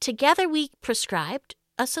 and together we prescribed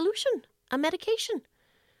a solution, a medication.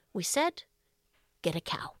 We said, get a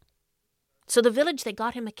cow. So the village, they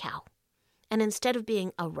got him a cow. And instead of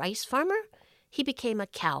being a rice farmer, he became a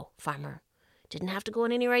cow farmer. Didn't have to go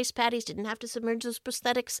on any rice paddies, didn't have to submerge those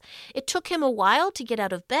prosthetics. It took him a while to get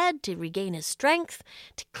out of bed, to regain his strength,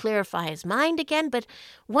 to clarify his mind again. But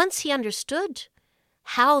once he understood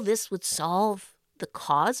how this would solve the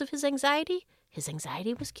cause of his anxiety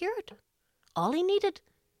was cured. All he needed,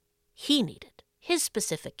 his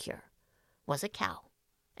specific cure, was a cow.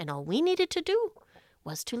 And all we needed to do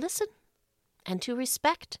was to listen and to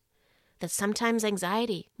respect that sometimes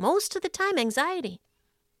anxiety, most of the time anxiety,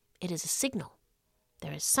 it is a signal.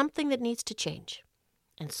 There is something that needs to change.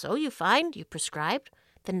 And so you prescribed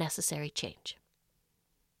the necessary change.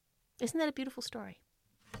 Isn't that a beautiful story?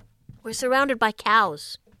 We're surrounded by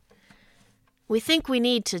cows. We think we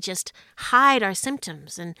need to just hide our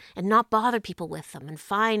symptoms and not bother people with them and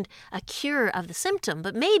find a cure of the symptom.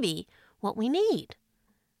 But maybe what we need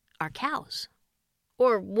are cows,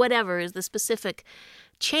 or whatever is the specific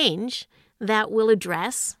change that will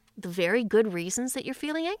address the very good reasons that you're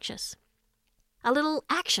feeling anxious. A little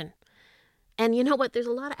action. And you know what? There's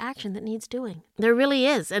a lot of action that needs doing. There really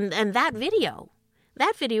is. And that video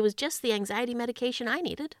was just the anxiety medication I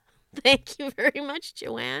needed. Thank you very much,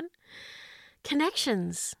 Joanne.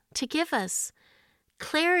 Connections to give us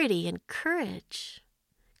clarity and courage,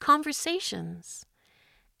 conversations,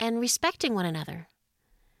 and respecting one another,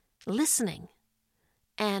 listening,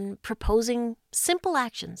 and proposing simple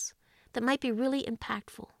actions that might be really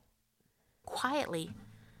impactful. Quietly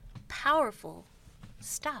powerful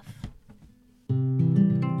stuff.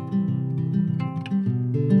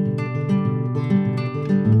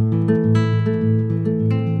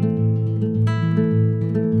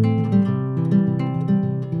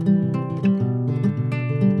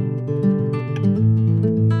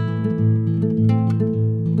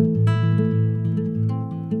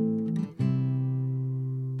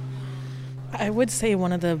 I would say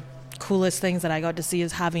one of the coolest things that I got to see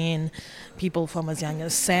is having people from as young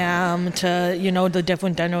as Sam to, the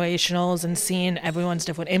different generationals, and seeing everyone's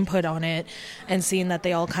different input on it, and seeing that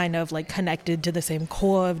they all kind of like connected to the same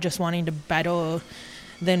core of just wanting to better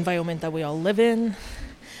the environment that we all live in.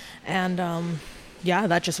 And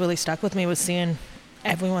that just really stuck with me, was seeing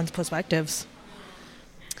everyone's perspectives.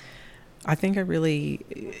 I think I really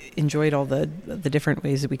enjoyed all the different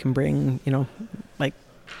ways that we can bring, like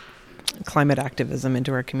climate activism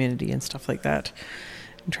into our community and stuff like that,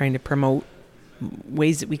 and trying to promote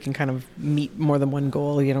ways that we can kind of meet more than one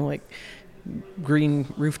goal, like green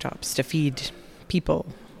rooftops to feed people,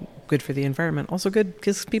 good for the environment, also good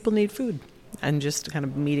because people need food, and just kind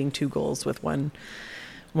of meeting two goals with one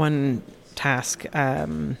task.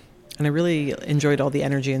 And I really enjoyed all the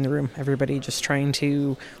energy in the room, everybody just trying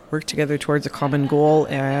to work together towards a common goal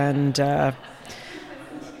and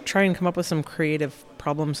try and come up with some creative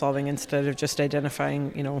problem solving instead of just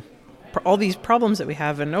identifying, all these problems that we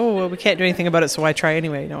have and, we can't do anything about it, so why try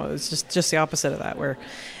anyway? No, it was just the opposite of that, where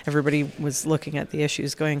everybody was looking at the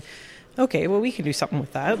issues going, okay, well, we can do something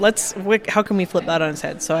with that. How can we flip that on its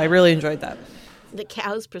head? So I really enjoyed that. The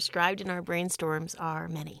cows prescribed in our brainstorms are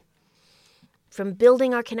many. From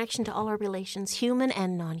building our connection to all our relations, human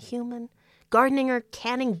and non-human, gardening or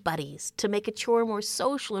canning buddies to make a chore more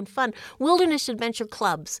social and fun, wilderness adventure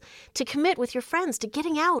clubs to commit with your friends to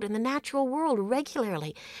getting out in the natural world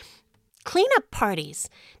regularly, cleanup parties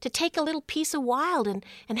to take a little piece of wild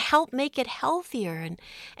and help make it healthier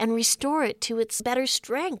and restore it to its better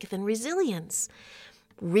strength and resilience,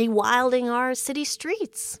 rewilding our city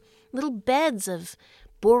streets, little beds of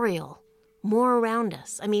boreal, more around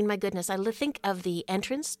us. I mean, my goodness, I think of the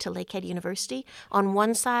entrance to Lakehead University. On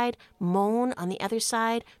one side, mown. On the other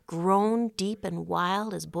side, grown deep and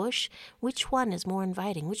wild as bush. Which one is more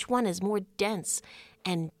inviting? Which one is more dense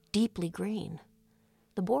and deeply green?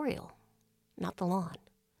 The boreal, not the lawn.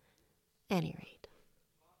 Any rate,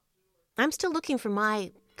 I'm still looking for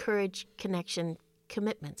my courage, connection,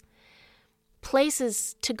 commitments.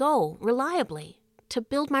 Places to go reliably, to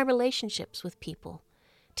build my relationships with people,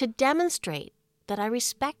 to demonstrate that I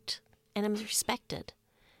respect and am respected,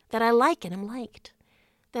 that I like and am liked,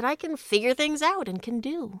 that I can figure things out and can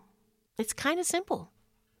do. It's kind of simple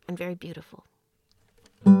and very beautiful.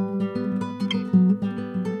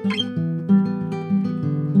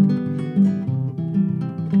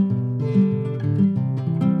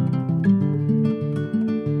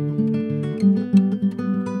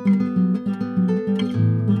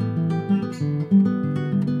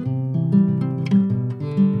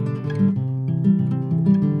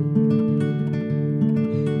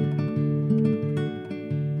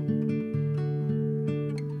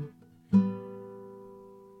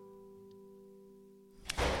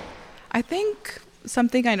 I think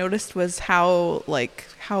something I noticed was how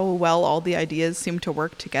well all the ideas seem to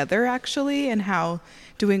work together, actually, and how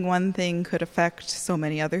doing one thing could affect so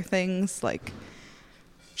many other things, like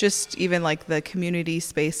just even like the community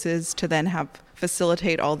spaces to then have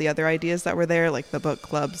facilitate all the other ideas that were there, like the book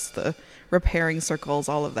clubs, the repairing circles,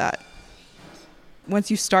 all of that.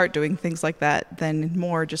 Once you start doing things like that, then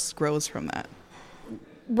more just grows from that.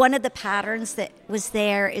 One of the patterns that was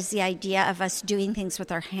there is the idea of us doing things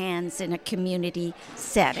with our hands in a community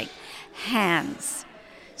setting. Hands.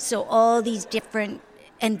 So all these different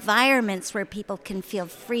environments where people can feel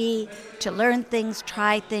free to learn things,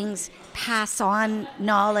 try things, pass on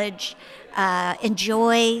knowledge,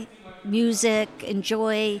 enjoy music,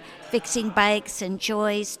 enjoy fixing bikes,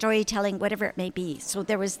 enjoy storytelling, whatever it may be. So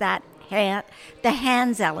there was that, the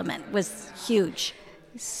hands element was huge.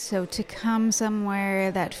 So to come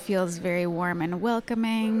somewhere that feels very warm and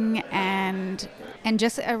welcoming and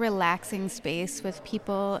just a relaxing space with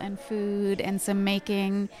people and food and some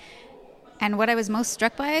making. And what I was most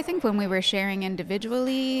struck by, I think, when we were sharing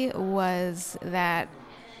individually was that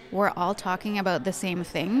we're all talking about the same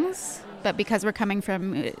things, but because we're coming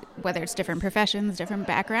from, whether it's different professions, different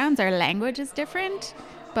backgrounds, our language is different,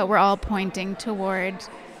 but we're all pointing toward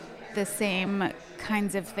the same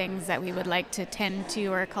kinds of things that we would like to tend to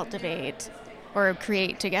or cultivate or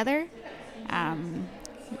create together,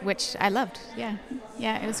 which I loved. Yeah,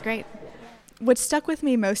 it was great. What stuck with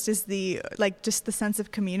me most is just the sense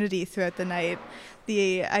of community throughout the night,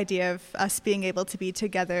 the idea of us being able to be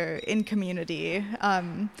together in community.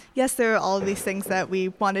 Yes, there are all of these things that we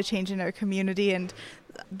want to change in our community, and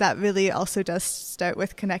that really also does start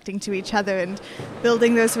with connecting to each other and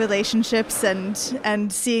building those relationships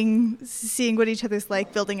and seeing what each other's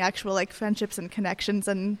like, building actual friendships and connections,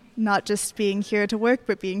 and not just being here to work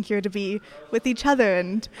but being here to be with each other.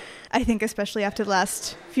 And I think especially after the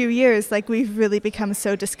last few years, we've really become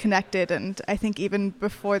so disconnected, and I think even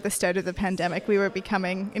before the start of the pandemic we were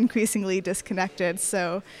becoming increasingly disconnected.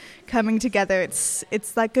 So coming together, it's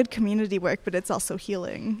that good community work, but it's also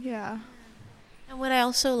healing. Yeah. And what I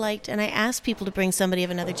also liked, and I asked people to bring somebody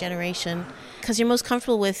of another generation, because you're most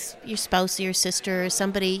comfortable with your spouse or your sister or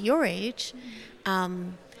somebody your age.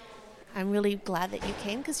 I'm really glad that you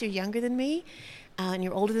came because you're younger than me, and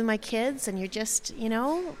you're older than my kids, and you're just,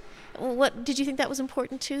 what did you think that was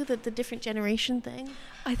important too, the different generation thing?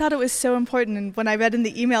 I thought it was so important, and when I read in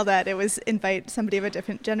the email that it was invite somebody of a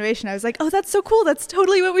different generation, I was like, oh, that's so cool, that's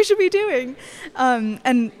totally what we should be doing. And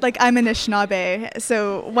I'm Anishinaabe,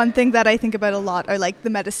 so one thing that I think about a lot are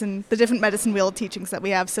the different medicine wheel teachings that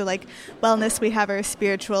we have. So wellness, we have our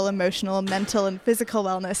spiritual, emotional, mental, and physical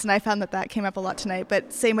wellness, and I found that came up a lot tonight.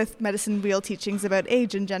 But same with medicine wheel teachings about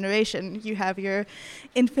age and generation. You have your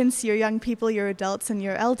infants, your young people, your adults, and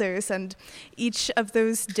your elders, and each of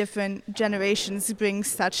those different generations brings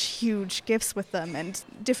such huge gifts with them, and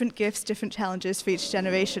different gifts, different challenges for each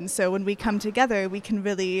generation. So when we come together, we can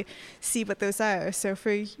really see what those are. So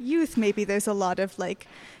for youth, maybe there's a lot of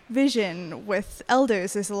vision. With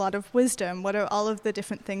elders, there's a lot of wisdom. What are all of the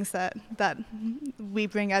different things that we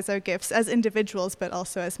bring as our gifts as individuals, but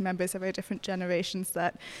also as members of our different generations,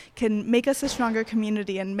 that can make us a stronger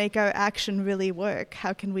community and make our action really work?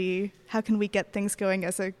 How can we get things going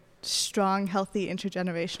as a strong, healthy,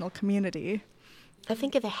 intergenerational community? I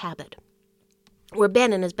think of a habit where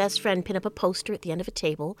Ben and his best friend pin up a poster at the end of a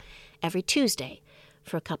table every Tuesday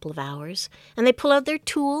for a couple of hours, and they pull out their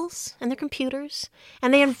tools and their computers,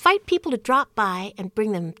 and they invite people to drop by and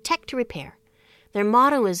bring them tech to repair. Their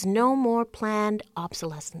motto is no more planned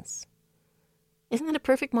obsolescence. Isn't that a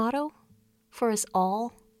perfect motto for us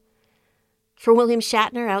all? For William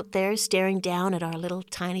Shatner out there staring down at our little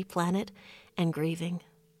tiny planet and grieving.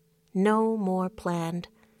 No more planned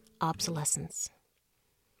obsolescence.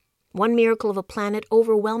 One miracle of a planet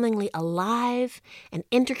overwhelmingly alive and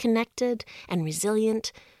interconnected and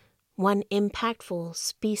resilient. One impactful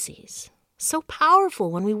species. So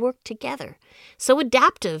powerful when we work together. So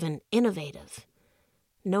adaptive and innovative.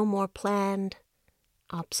 No more planned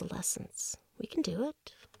obsolescence. We can do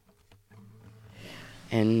it.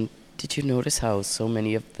 And did you notice how so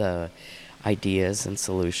many of the ideas and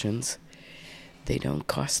solutions, they don't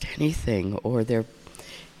cost anything, or they're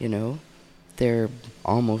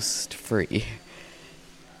almost free?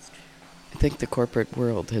 I think the corporate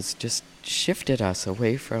world has just shifted us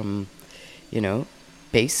away from,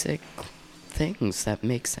 basic things that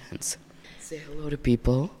make sense. Say hello to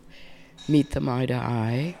people, meet them eye to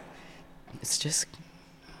eye. It's just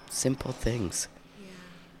simple things.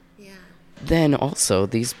 Yeah. Then also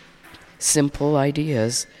these simple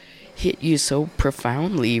ideas hit you so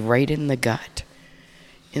profoundly right in the gut.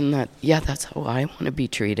 In that, that's how I want to be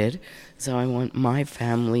treated. That's how I want my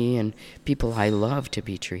family and people I love to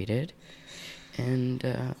be treated.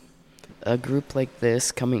 And a group like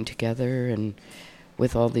this coming together and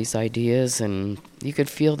with all these ideas, and you could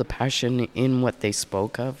feel the passion in what they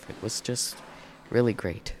spoke of. It was just really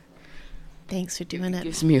great. Thanks for doing it. It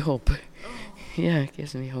gives me hope. Yeah, it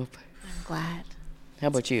gives me hope. I'm glad. How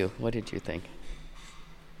about you? What did you think?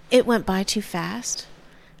 It went by too fast.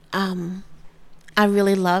 I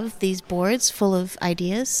really love these boards full of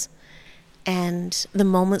ideas, and the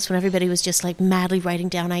moments when everybody was just madly writing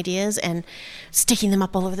down ideas and sticking them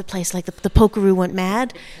up all over the place, like the Pokeroo went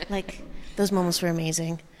mad. Those moments were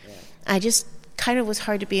amazing. Yeah. I just kind of was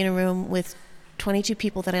hard to be in a room with 22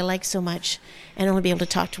 people that I like so much and only be able to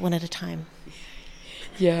talk to one at a time.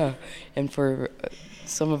 Yeah, and for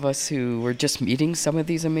some of us who were just meeting some of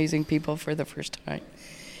these amazing people for the first time,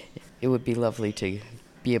 it would be lovely to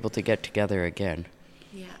be able to get together again.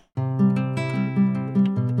 Yeah.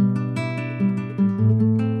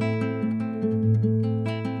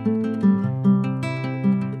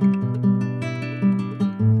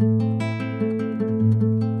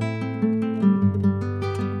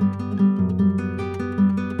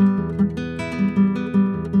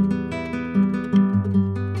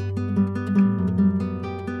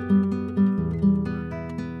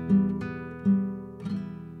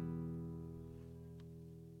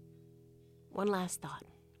 last thought.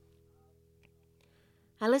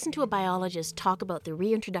 I listened to a biologist talk about the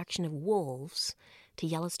reintroduction of wolves to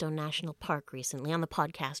Yellowstone National Park recently on the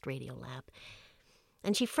podcast Radiolab,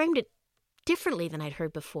 and she framed it differently than I'd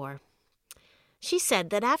heard before. She said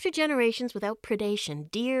that after generations without predation,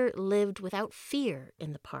 deer lived without fear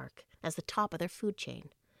in the park as the top of their food chain.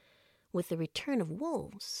 With the return of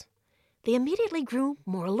wolves, they immediately grew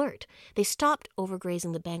more alert. They stopped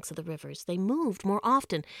overgrazing the banks of the rivers. They moved more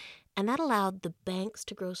often, and that allowed the banks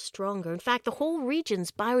to grow stronger. In fact, the whole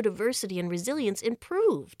region's biodiversity and resilience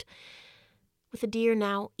improved, with the deer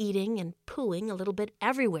now eating and pooing a little bit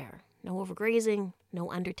everywhere. No overgrazing, no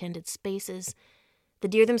undertended spaces. The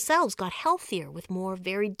deer themselves got healthier with more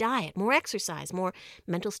varied diet, more exercise, more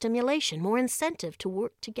mental stimulation, more incentive to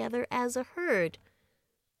work together as a herd.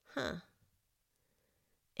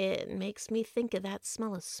 It makes me think of that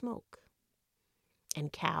smell of smoke.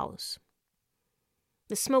 And cows.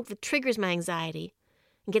 The smoke that triggers my anxiety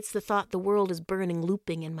and gets the thought the world is burning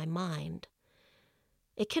looping in my mind.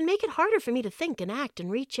 It can make it harder for me to think and act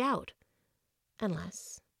and reach out.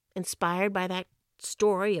 Unless, inspired by that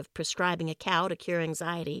story of prescribing a cow to cure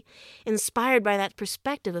anxiety, inspired by that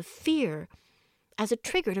perspective of fear as a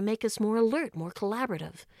trigger to make us more alert, more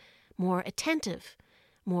collaborative, more attentive,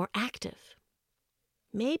 more active.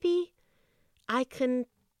 Maybe I can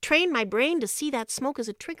train my brain to see that smoke as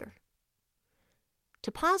a trigger,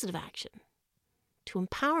 to positive action, to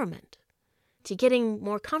empowerment, to getting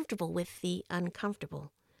more comfortable with the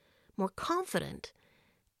uncomfortable, more confident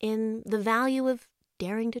in the value of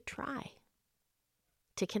daring to try,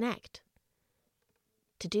 to connect,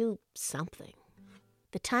 to do something.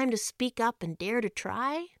 The time to speak up and dare to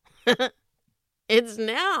try? It's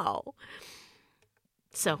now.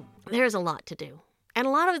 So, there's a lot to do. And a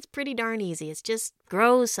lot of it's pretty darn easy. It's just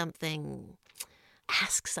grow something,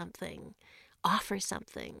 ask something, offer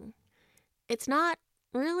something. It's not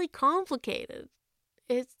really complicated.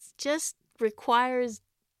 It just requires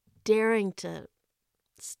daring to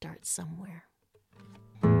start somewhere.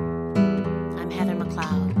 I'm Heather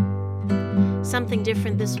McLeod. Something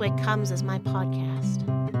Different This Way Comes as my podcast.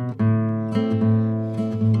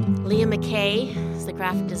 Leah McKay is the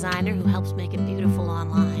graphic designer who helps make it beautiful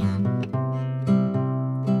online.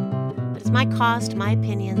 But it's my cost, my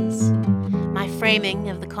opinions, my framing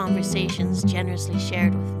of the conversations generously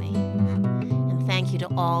shared with me. And thank you to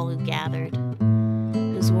all who gathered,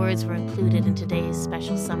 whose words were included in today's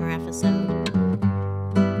special summer episode.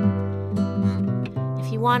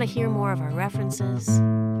 If you want to hear more of our references,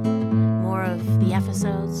 more of the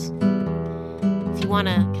episodes, if you want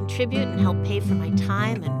to contribute and help pay for my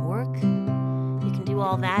time and work, you can do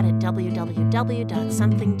all that at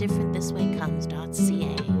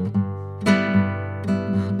www.somethingdifferentthiswaycomes.ca.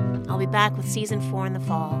 I'll be back with season 4 in the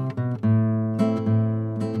fall.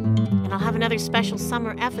 And I'll have another special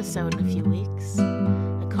summer episode in a few weeks.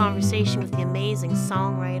 A conversation with the amazing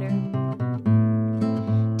songwriter,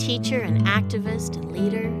 teacher and activist and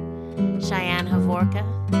leader, Cheyenne Havorka.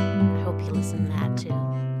 I hope you listen to that too.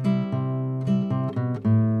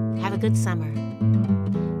 Have a good summer.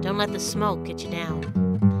 Don't let the smoke get you down.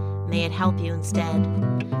 May it help you instead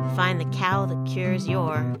find the cow that cures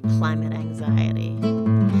your climate anxiety.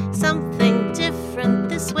 Something different,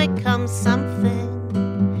 this way comes something.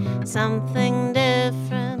 Something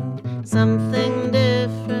different, something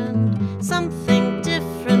different. Something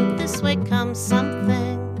different, this way comes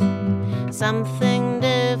something. Something